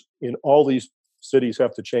cultures in all these cities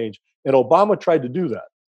have to change. And Obama tried to do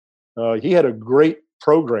that. He had a great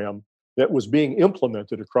program that was being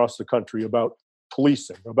implemented across the country about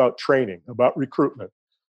policing, about training, about recruitment,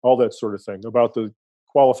 all that sort of thing, about the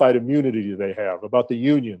qualified immunity they have, about the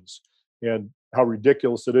unions, and how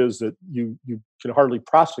ridiculous it is that you can hardly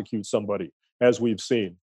prosecute somebody, as we've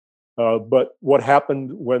seen. But what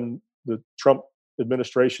happened when the Trump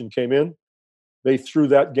administration came in? They threw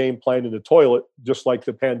that game plan in the toilet, just like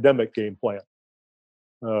the pandemic game plan.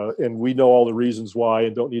 And we know all the reasons why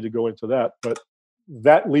and don't need to go into that. But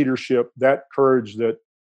that leadership, that courage that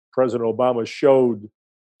President Obama showed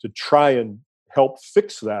to try and help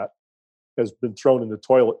fix that has been thrown in the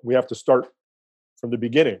toilet. We have to start from the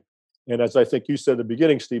beginning. And as I think you said at the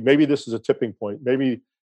beginning, Steve, maybe this is a tipping point. Maybe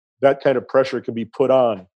that kind of pressure can be put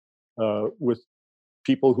on with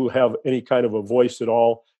people who have any kind of a voice at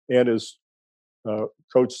all. And as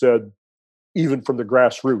Coach said, even from the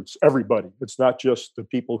grassroots, everybody. It's not just the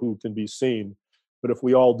people who can be seen, but if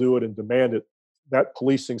we all do it and demand it, that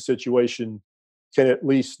policing situation can at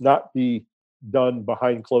least not be done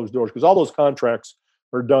behind closed doors, because all those contracts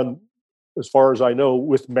are done, as far as I know,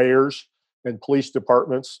 with mayors and police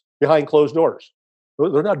departments behind closed doors.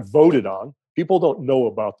 They're not voted on. People don't know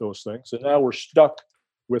about those things. And now we're stuck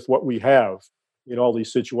with what we have in all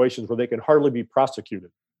these situations where they can hardly be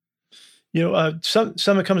prosecuted. Some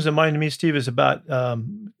that comes to mind to me, Steve, is about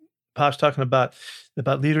Pop's talking about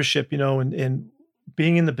leadership, and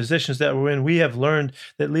being in the positions that we're in. We have learned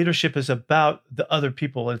that leadership is about the other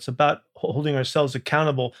people. It's about holding ourselves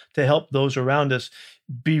accountable to help those around us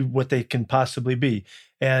be what they can possibly be.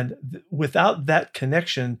 And without that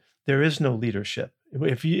connection, there is no leadership.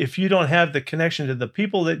 If you don't have the connection to the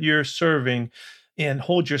people that you're serving and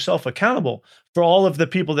hold yourself accountable for all of the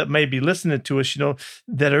people that may be listening to us,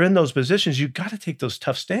 that are in those positions, you got to take those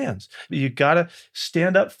tough stands. You got to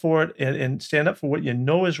stand up for it and stand up for what you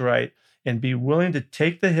know is right and be willing to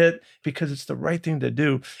take the hit because it's the right thing to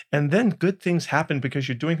do. And then good things happen because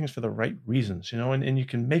you're doing things for the right reasons, and you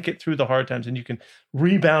can make it through the hard times and you can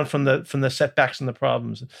rebound from the setbacks and the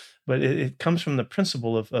problems. But it comes from the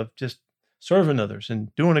principle of just serving others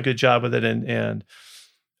and doing a good job with it and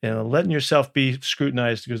letting yourself be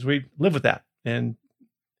scrutinized, because we live with that, and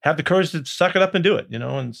have the courage to suck it up and do it,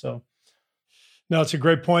 and so. No, it's a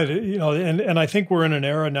great point. And I think we're in an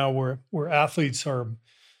era now where athletes are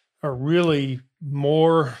really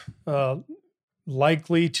more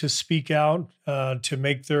likely to speak out, to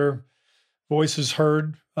make their voices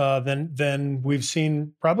heard than we've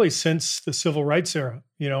seen probably since the civil rights era.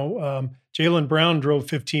 Jaylen Brown drove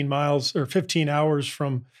 15 hours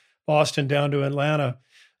from Boston down to Atlanta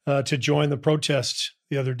to join the protest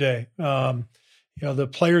the other day. The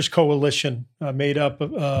Players Coalition made up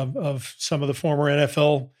of some of the former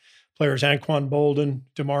NFL players, Anquan Bolden,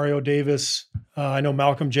 Demario Davis. I know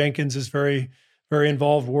Malcolm Jenkins is very, very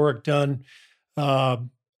involved. Warwick Dunn,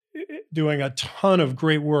 doing a ton of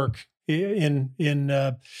great work in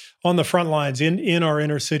on the front lines in our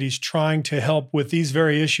inner cities, trying to help with these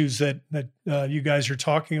very issues that you guys are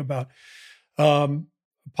talking about.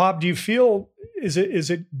 Pop, do you feel is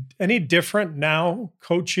it any different now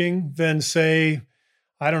coaching than, say,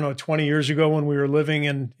 I don't know, 20 years ago when we were living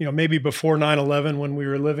in, maybe before 9/11, when we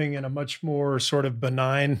were living in a much more sort of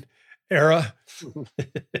benign era?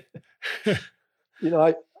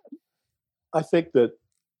 I think that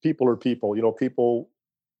people are people, people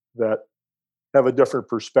that have a different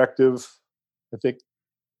perspective. I think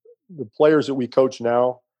the players that we coach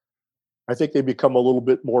now, I think they become a little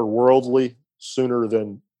bit more worldly sooner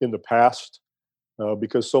than in the past,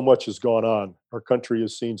 because so much has gone on. Our country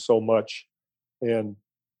has seen so much. and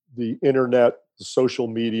the internet, the social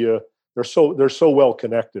media, they're so well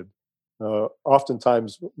connected.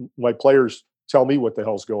 Oftentimes, my players tell me what the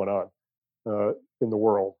hell's going on in the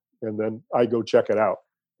world, and then I go check it out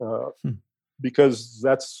because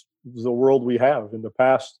that's the world we have. In the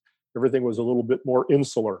past, everything was a little bit more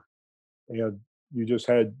insular, and you just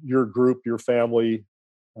had your group, your family,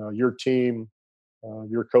 your team,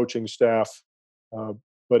 your coaching staff,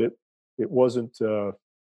 but it wasn't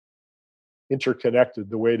interconnected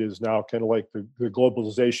the way it is now. Kind of like the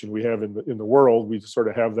globalization we have in the world, we sort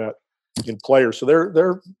of have that in players. So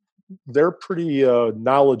they're pretty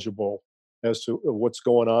knowledgeable as to what's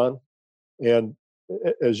going on, and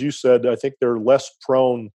as you said, I think they're less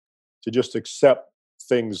prone to just accept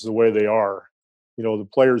things the way they are. You know, the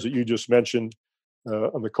players that you just mentioned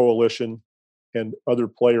on the coalition and other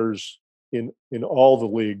players in all the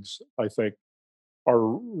leagues, I think, are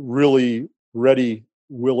really ready,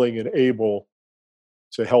 willing, and able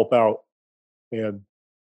to help out and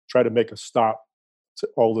try to make a stop to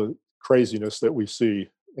all the craziness that we see,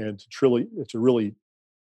 and to really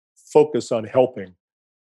focus on helping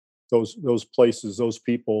those places, those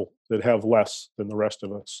people that have less than the rest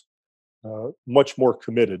of us. Much more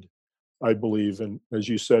committed, I believe, and as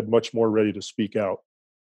you said, much more ready to speak out.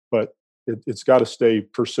 But it's got to stay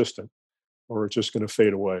persistent, or it's just going to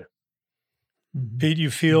fade away. Pete, you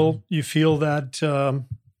feel that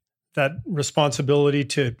that responsibility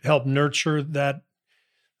to help nurture that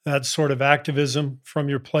sort of activism from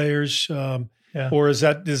your players, or is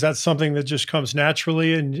that something that just comes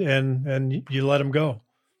naturally and you let them go?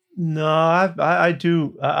 No, I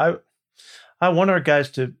do. I want our guys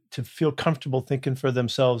to feel comfortable thinking for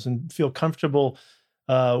themselves and feel comfortable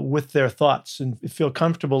with their thoughts and feel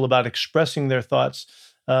comfortable about expressing their thoughts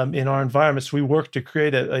in our environments. We work to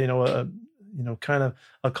create a kind of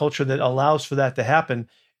a culture that allows for that to happen,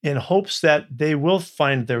 in hopes that they will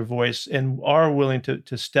find their voice and are willing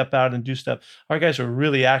to step out and do stuff. Our guys are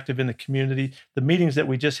really active in the community. The meetings that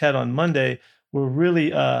we just had on Monday were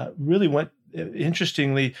really went.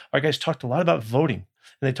 Interestingly, our guys talked a lot about voting,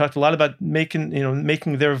 and they talked a lot about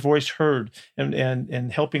making their voice heard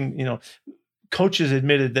and helping. Coaches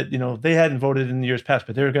admitted that they hadn't voted in the years past,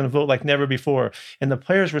 but they were going to vote like never before. And the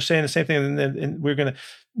players were saying the same thing. And we're going to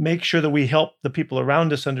make sure that we help the people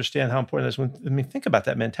around us understand how important it is. Think about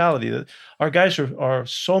that mentality. That our guys are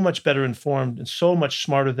so much better informed and so much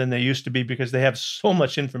smarter than they used to be, because they have so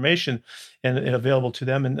much information and available to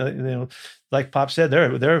them. And like Pop said,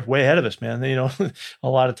 they're way ahead of us, man. A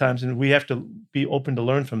lot of times, and we have to be open to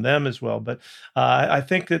learn from them as well. But I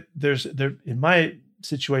think that in my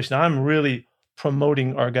situation, I'm really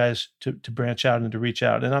promoting our guys to branch out and to reach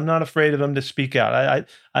out, and I'm not afraid of them to speak out.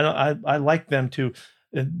 I like them to.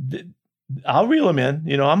 I'll reel them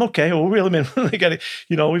in. I'm okay. We'll reel them in. They got to.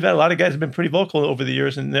 We've had a lot of guys have been pretty vocal over the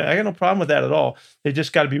years, and I got no problem with that at all. They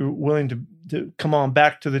just got to be willing to come on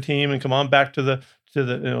back to the team and come on back to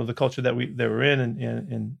the culture that we're in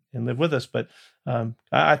and live with us. But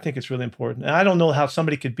I think it's really important. And I don't know how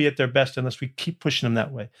somebody could be at their best unless we keep pushing them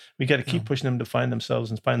that way. We got to keep pushing them to find themselves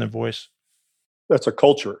and find their voice. That's a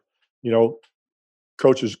culture.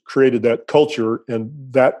 Coaches created that culture, and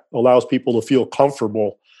that allows people to feel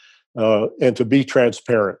comfortable and to be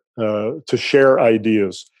transparent, to share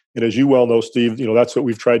ideas. And as you well know, Steve, that's what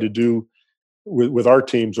we've tried to do with our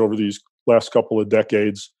teams over these last couple of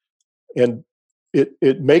decades. And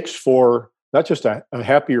it makes for not just a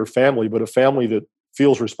happier family, but a family that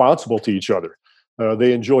feels responsible to each other.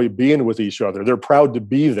 They enjoy being with each other. They're proud to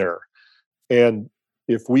be there. And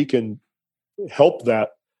if we can help that,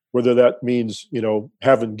 whether that means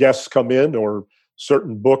having guests come in, or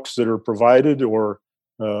certain books that are provided, or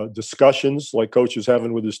discussions like Coach is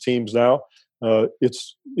having with his teams now,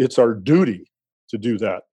 it's our duty to do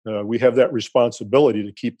that. We have that responsibility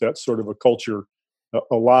to keep that sort of a culture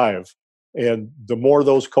alive, and the more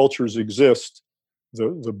those cultures exist,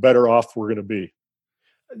 the better off we're going to be.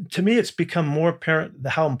 To me, it's become more apparent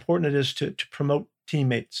how important it is to promote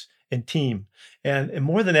teammates and team. And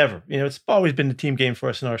more than ever, it's always been the team game for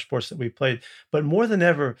us in our sports that we played, but more than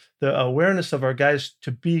ever, the awareness of our guys to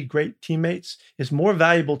be great teammates is more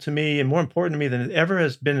valuable to me and more important to me than it ever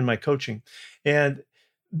has been in my coaching. And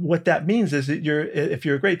what that means is that if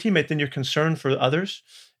you're a great teammate, then you're concerned for others.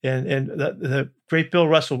 And the great Bill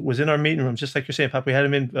Russell was in our meeting room, just like you're saying, Pop. We had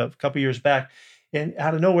him in a couple years back, and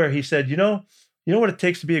out of nowhere, he said, you know what it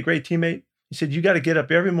takes to be a great teammate? He said, you got to get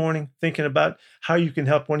up every morning thinking about how you can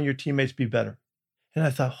help one of your teammates be better. And I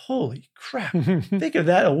thought, holy crap, think of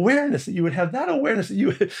that awareness, that you would have that awareness, that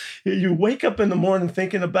you wake up in the morning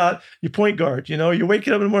thinking about your point guard, you're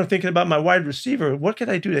waking up in the morning thinking about my wide receiver. What can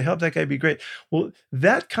I do to help that guy be great? Well,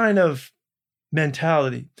 that kind of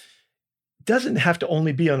mentality doesn't have to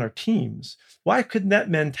only be on our teams. Why couldn't that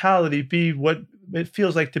mentality be what it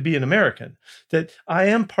feels like to be an American? That I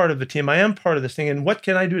am part of the team, I am part of this thing, and what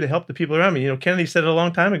can I do to help the people around me? Kennedy said it a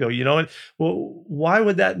long time ago, and well, why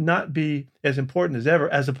would that not be as important as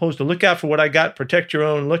ever, as opposed to look out for what I got, protect your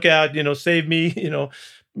own, look out, save me,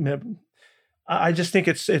 I just think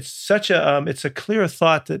it's such a it's a clear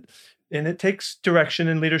thought that, and it takes direction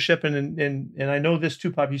and leadership, and I know this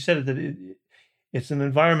too, Pop. You said it, that it's an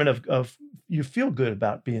environment of you feel good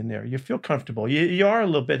about being there. You feel comfortable. You are a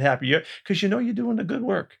little bit happy because you're doing the good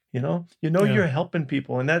work. You're helping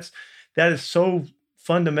people, and that is so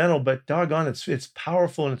fundamental. But doggone, it's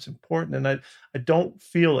powerful and it's important. And I don't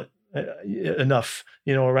feel it enough,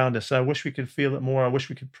 around us. I wish we could feel it more. I wish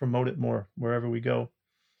we could promote it more wherever we go.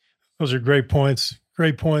 Those are great points.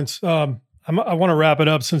 Great points. I want to wrap it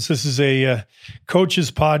up since this is a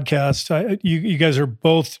coaches podcast. You guys are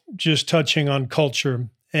both just touching on culture,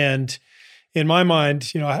 and in my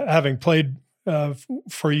mind, having played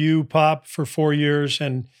for you, Pop, for 4 years,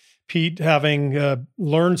 and Pete, having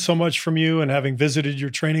learned so much from you and having visited your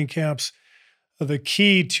training camps, the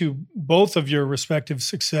key to both of your respective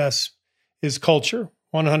success is culture.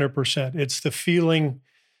 100%. It's the feeling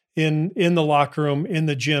in the locker room, in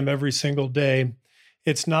the gym every single day.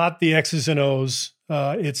 It's not the X's and O's.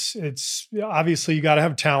 It's obviously you got to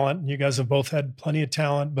have talent. You guys have both had plenty of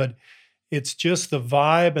talent, but it's just the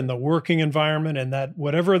vibe and the working environment and that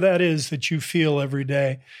whatever that is that you feel every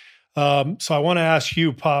day. So I want to ask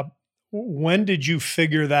you, Pop, when did you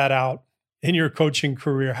figure that out in your coaching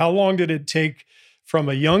career? How long did it take from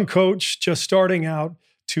a young coach just starting out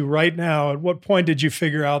to right now? At what point did you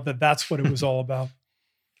figure out that that's what it was all about?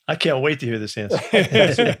 I can't wait to hear this answer.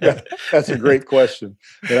 That's a great question.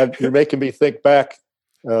 And you're making me think back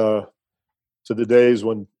to the days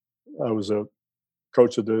when I was a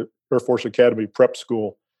coach at the Air Force Academy prep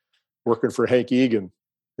school working for Hank Egan,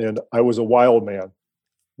 and I was a wild man.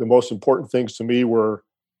 The most important things to me were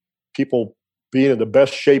people being in the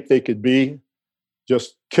best shape they could be,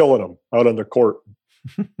 just killing them out on the court.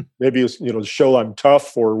 Maybe it's, to show I'm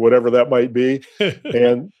tough or whatever that might be.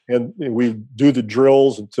 And we do the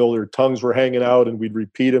drills until their tongues were hanging out, and we'd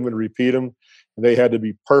repeat them. And they had to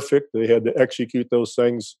be perfect. They had to execute those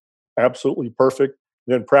things absolutely perfect.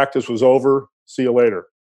 And then practice was over. See you later.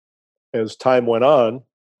 As time went on,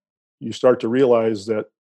 you start to realize that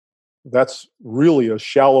that's really a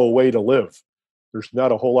shallow way to live. There's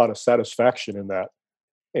not a whole lot of satisfaction in that.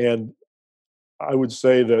 And I would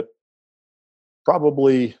say that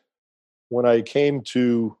probably when I came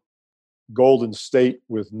to Golden State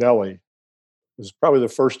with Nelly, it was probably the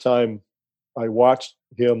first time I watched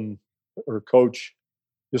him or coach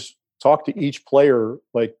just talk to each player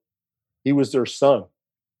like he was their son.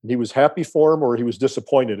 And he was happy for him or he was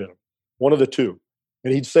disappointed in him. One of the two.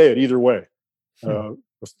 And he'd say it either way.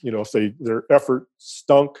 If their effort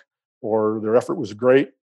stunk or their effort was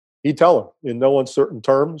great, he'd tell them in no uncertain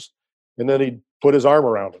terms. And then he'd put his arm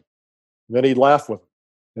around him. And then he'd laugh with them.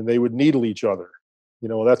 And they would needle each other,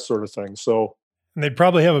 that sort of thing. So, and they'd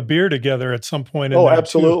probably have a beer together at some point. Oh,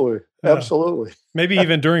 absolutely. Absolutely. Maybe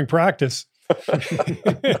even during practice.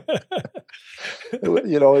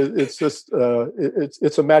 It's just,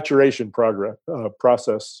 it's a maturation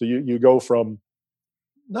process. So you go from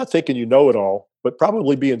not thinking you know it all, but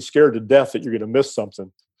probably being scared to death that you're going to miss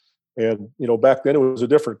something. And, back then it was a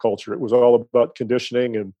different culture. It was all about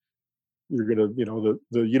conditioning, and you're going to,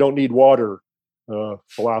 the you don't need water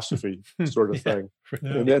philosophy sort of thing.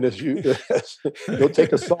 Yeah. And then you'll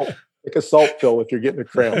take a salt pill if you're getting a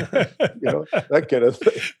cramp, that kind of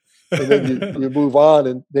thing. And then you move on,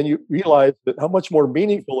 and then you realize that how much more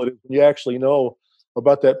meaningful it is when you actually know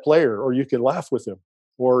about that player, or you can laugh with him,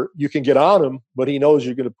 or you can get on him, but he knows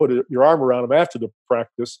you're going to put your arm around him after the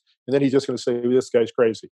practice, and then he's just going to say, "This guy's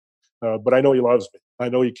crazy," but I know he loves me. I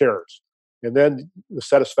know he cares. And then the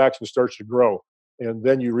satisfaction starts to grow, and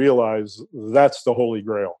then you realize that's the holy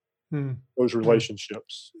grail. Those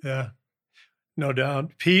relationships. Yeah, no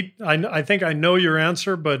doubt. Pete, I think I know your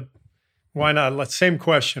answer, but why not? Same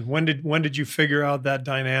question. When did you figure out that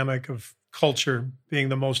dynamic of culture being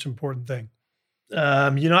the most important thing? I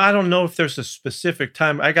don't know if there's a specific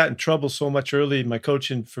time. I got in trouble so much early in my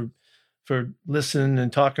coaching for listening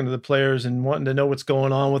and talking to the players and wanting to know what's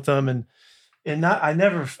going on with them, and I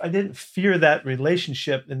didn't fear that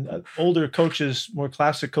relationship. And older coaches, more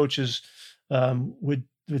classic coaches, would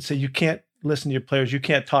say, you can't listen to your players. You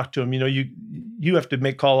can't talk to them. You have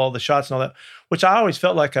to call all the shots and all that, which I always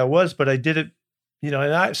felt like I was, but I did it,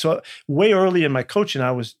 so way early in my coaching,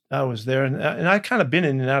 I was there, and I kind of been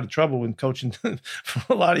in and out of trouble with coaching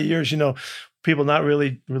for a lot of years, people not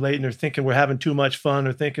really relating or thinking we're having too much fun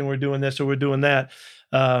or thinking we're doing this or we're doing that.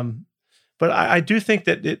 But I do think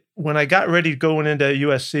that when I got ready going into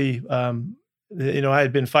USC, I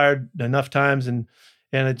had been fired enough times, and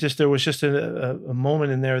there was just a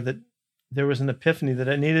moment in there that there was an epiphany that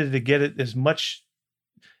I needed to get it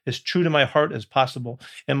as true to my heart as possible.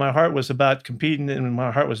 And my heart was about competing, and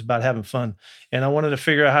my heart was about having fun. And I wanted to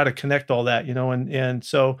figure out how to connect all that, and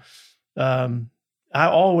so I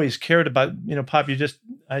always cared about, Pop,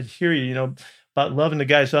 I'd hear you, about loving the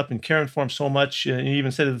guys up and caring for them so much. And you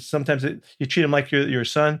even said that sometimes you treat them like your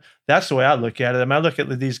son. That's the way I look at it. I mean, I look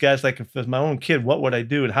at these guys like if it was my own kid, what would I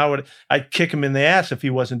do? And how would I'd kick him in the ass if he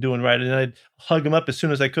wasn't doing right. And I'd hug him up as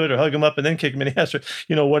soon as I could, or hug him up and then kick him in the ass, or,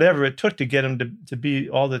 whatever it took to get him to be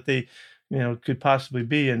all that they, could possibly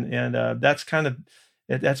be. And that's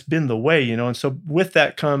that's been the way, and so with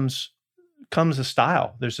that comes a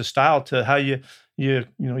style. There's a style to how you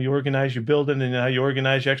organize your building and how you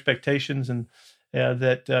organize your expectations, and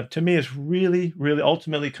that to me is really, really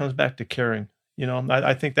ultimately comes back to caring.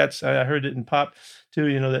 I think I heard it in Pop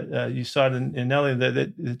too. That you saw it in Nelly,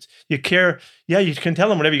 that it's, you care. Yeah, you can tell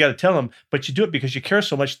them whatever you got to tell them, but you do it because you care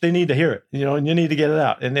so much. They need to hear it, and you need to get it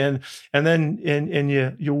out. And then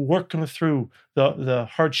you work them through the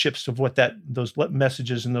hardships of what those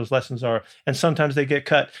messages and those lessons are. And sometimes they get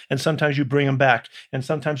cut, and sometimes you bring them back, and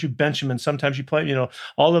sometimes you bench them, and sometimes you play.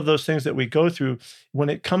 All of those things that we go through, when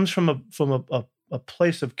it comes from a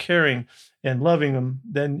place of caring and loving them,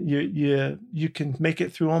 then you can make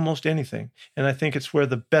it through almost anything. And I think it's where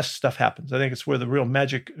the best stuff happens. I think it's where the real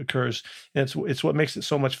magic occurs. And it's what makes it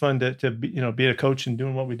so much fun to be a coach and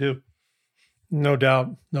doing what we do. No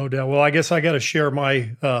doubt. Well, I guess I got to share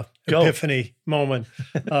my epiphany moment.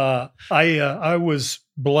 I was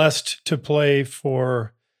blessed to play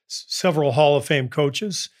for several Hall of Fame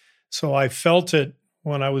coaches. So I felt it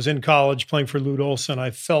when I was in college playing for Lute Olson. I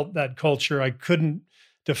felt that culture. I couldn't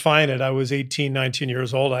define it. I was 18, 19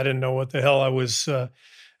 years old. I didn't know what the hell I was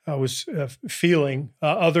feeling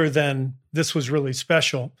other than this was really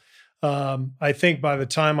special. I think by the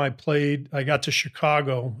time I got to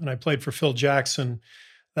Chicago and I played for Phil Jackson,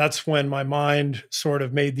 that's when my mind sort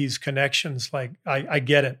of made these connections. Like, I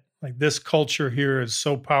get it. Like, this culture here is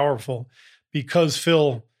so powerful because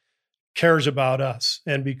Phil cares about us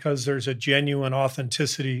and because there's a genuine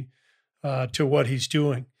authenticity to what he's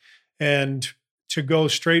doing. And to go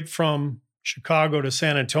straight from Chicago to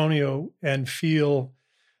San Antonio and feel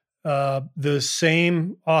the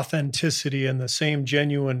same authenticity and the same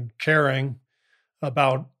genuine caring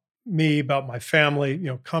about me, about my family,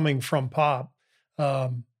 coming from Pop.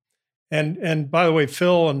 And by the way,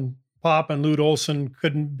 Phil and Pop and Lute Olson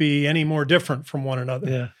couldn't be any more different from one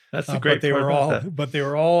another. Yeah, that's the great part. But they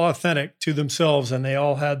were all authentic to themselves, and they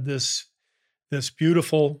all had this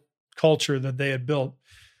beautiful culture that they had built.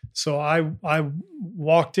 So I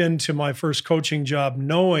walked into my first coaching job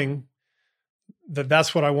knowing that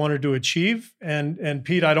that's what I wanted to achieve. And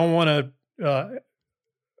Pete, I don't want to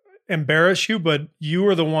embarrass you, but you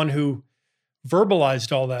were the one who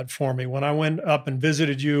verbalized all that for me. When I went up and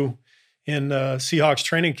visited you in Seahawks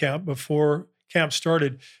training camp before camp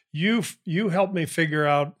started, you helped me figure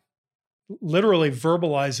out, literally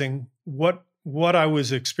verbalizing what I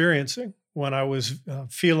was experiencing when I was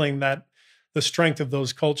feeling the strength of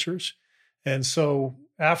those cultures. And so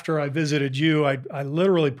after I visited you, I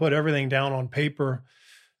literally put everything down on paper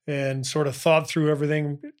and sort of thought through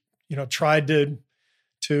everything, tried to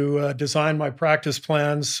design my practice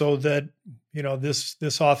plans so that,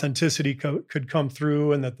 this authenticity could come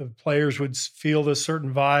through and that the players would feel this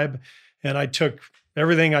certain vibe. And I took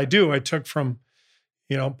everything I took from,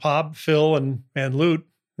 Pop, Phil, and Lute.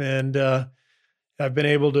 And I've been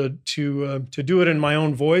able to do it in my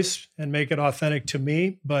own voice and make it authentic to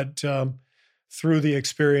me, but through the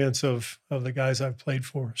experience of the guys I've played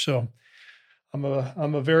for. So I'm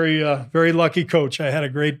a very very lucky coach. I had a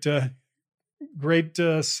great set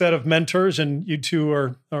of mentors, and you two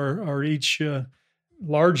are each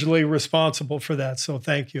largely responsible for that. So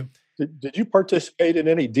thank you. Did you participate in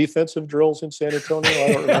any defensive drills in San Antonio?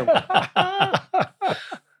 I don't remember.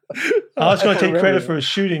 I was going to take credit for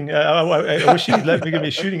shooting. I wish you'd let me give me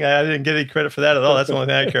shooting. I didn't get any credit for that at all. That's the only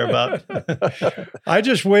thing I care about. I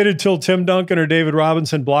just waited till Tim Duncan or David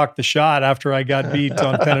Robinson blocked the shot after I got beat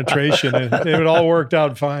on penetration. It all worked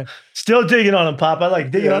out fine. Still digging on him, Pop. I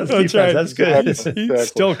like digging on his defense. Right. That's good. He's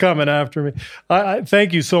still coming after me. I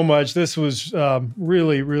thank you so much. This was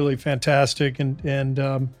really, really fantastic.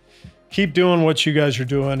 And keep doing what you guys are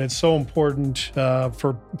doing. It's so important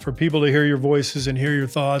for people to hear your voices and hear your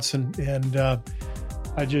thoughts. And I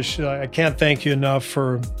can't thank you enough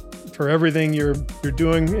for for everything you're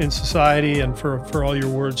doing in society and for all your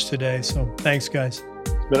words today. So thanks, guys.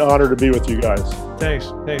 It's been an honor to be with you guys. Thanks,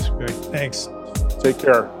 Greg. Thanks. Take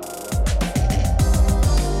care.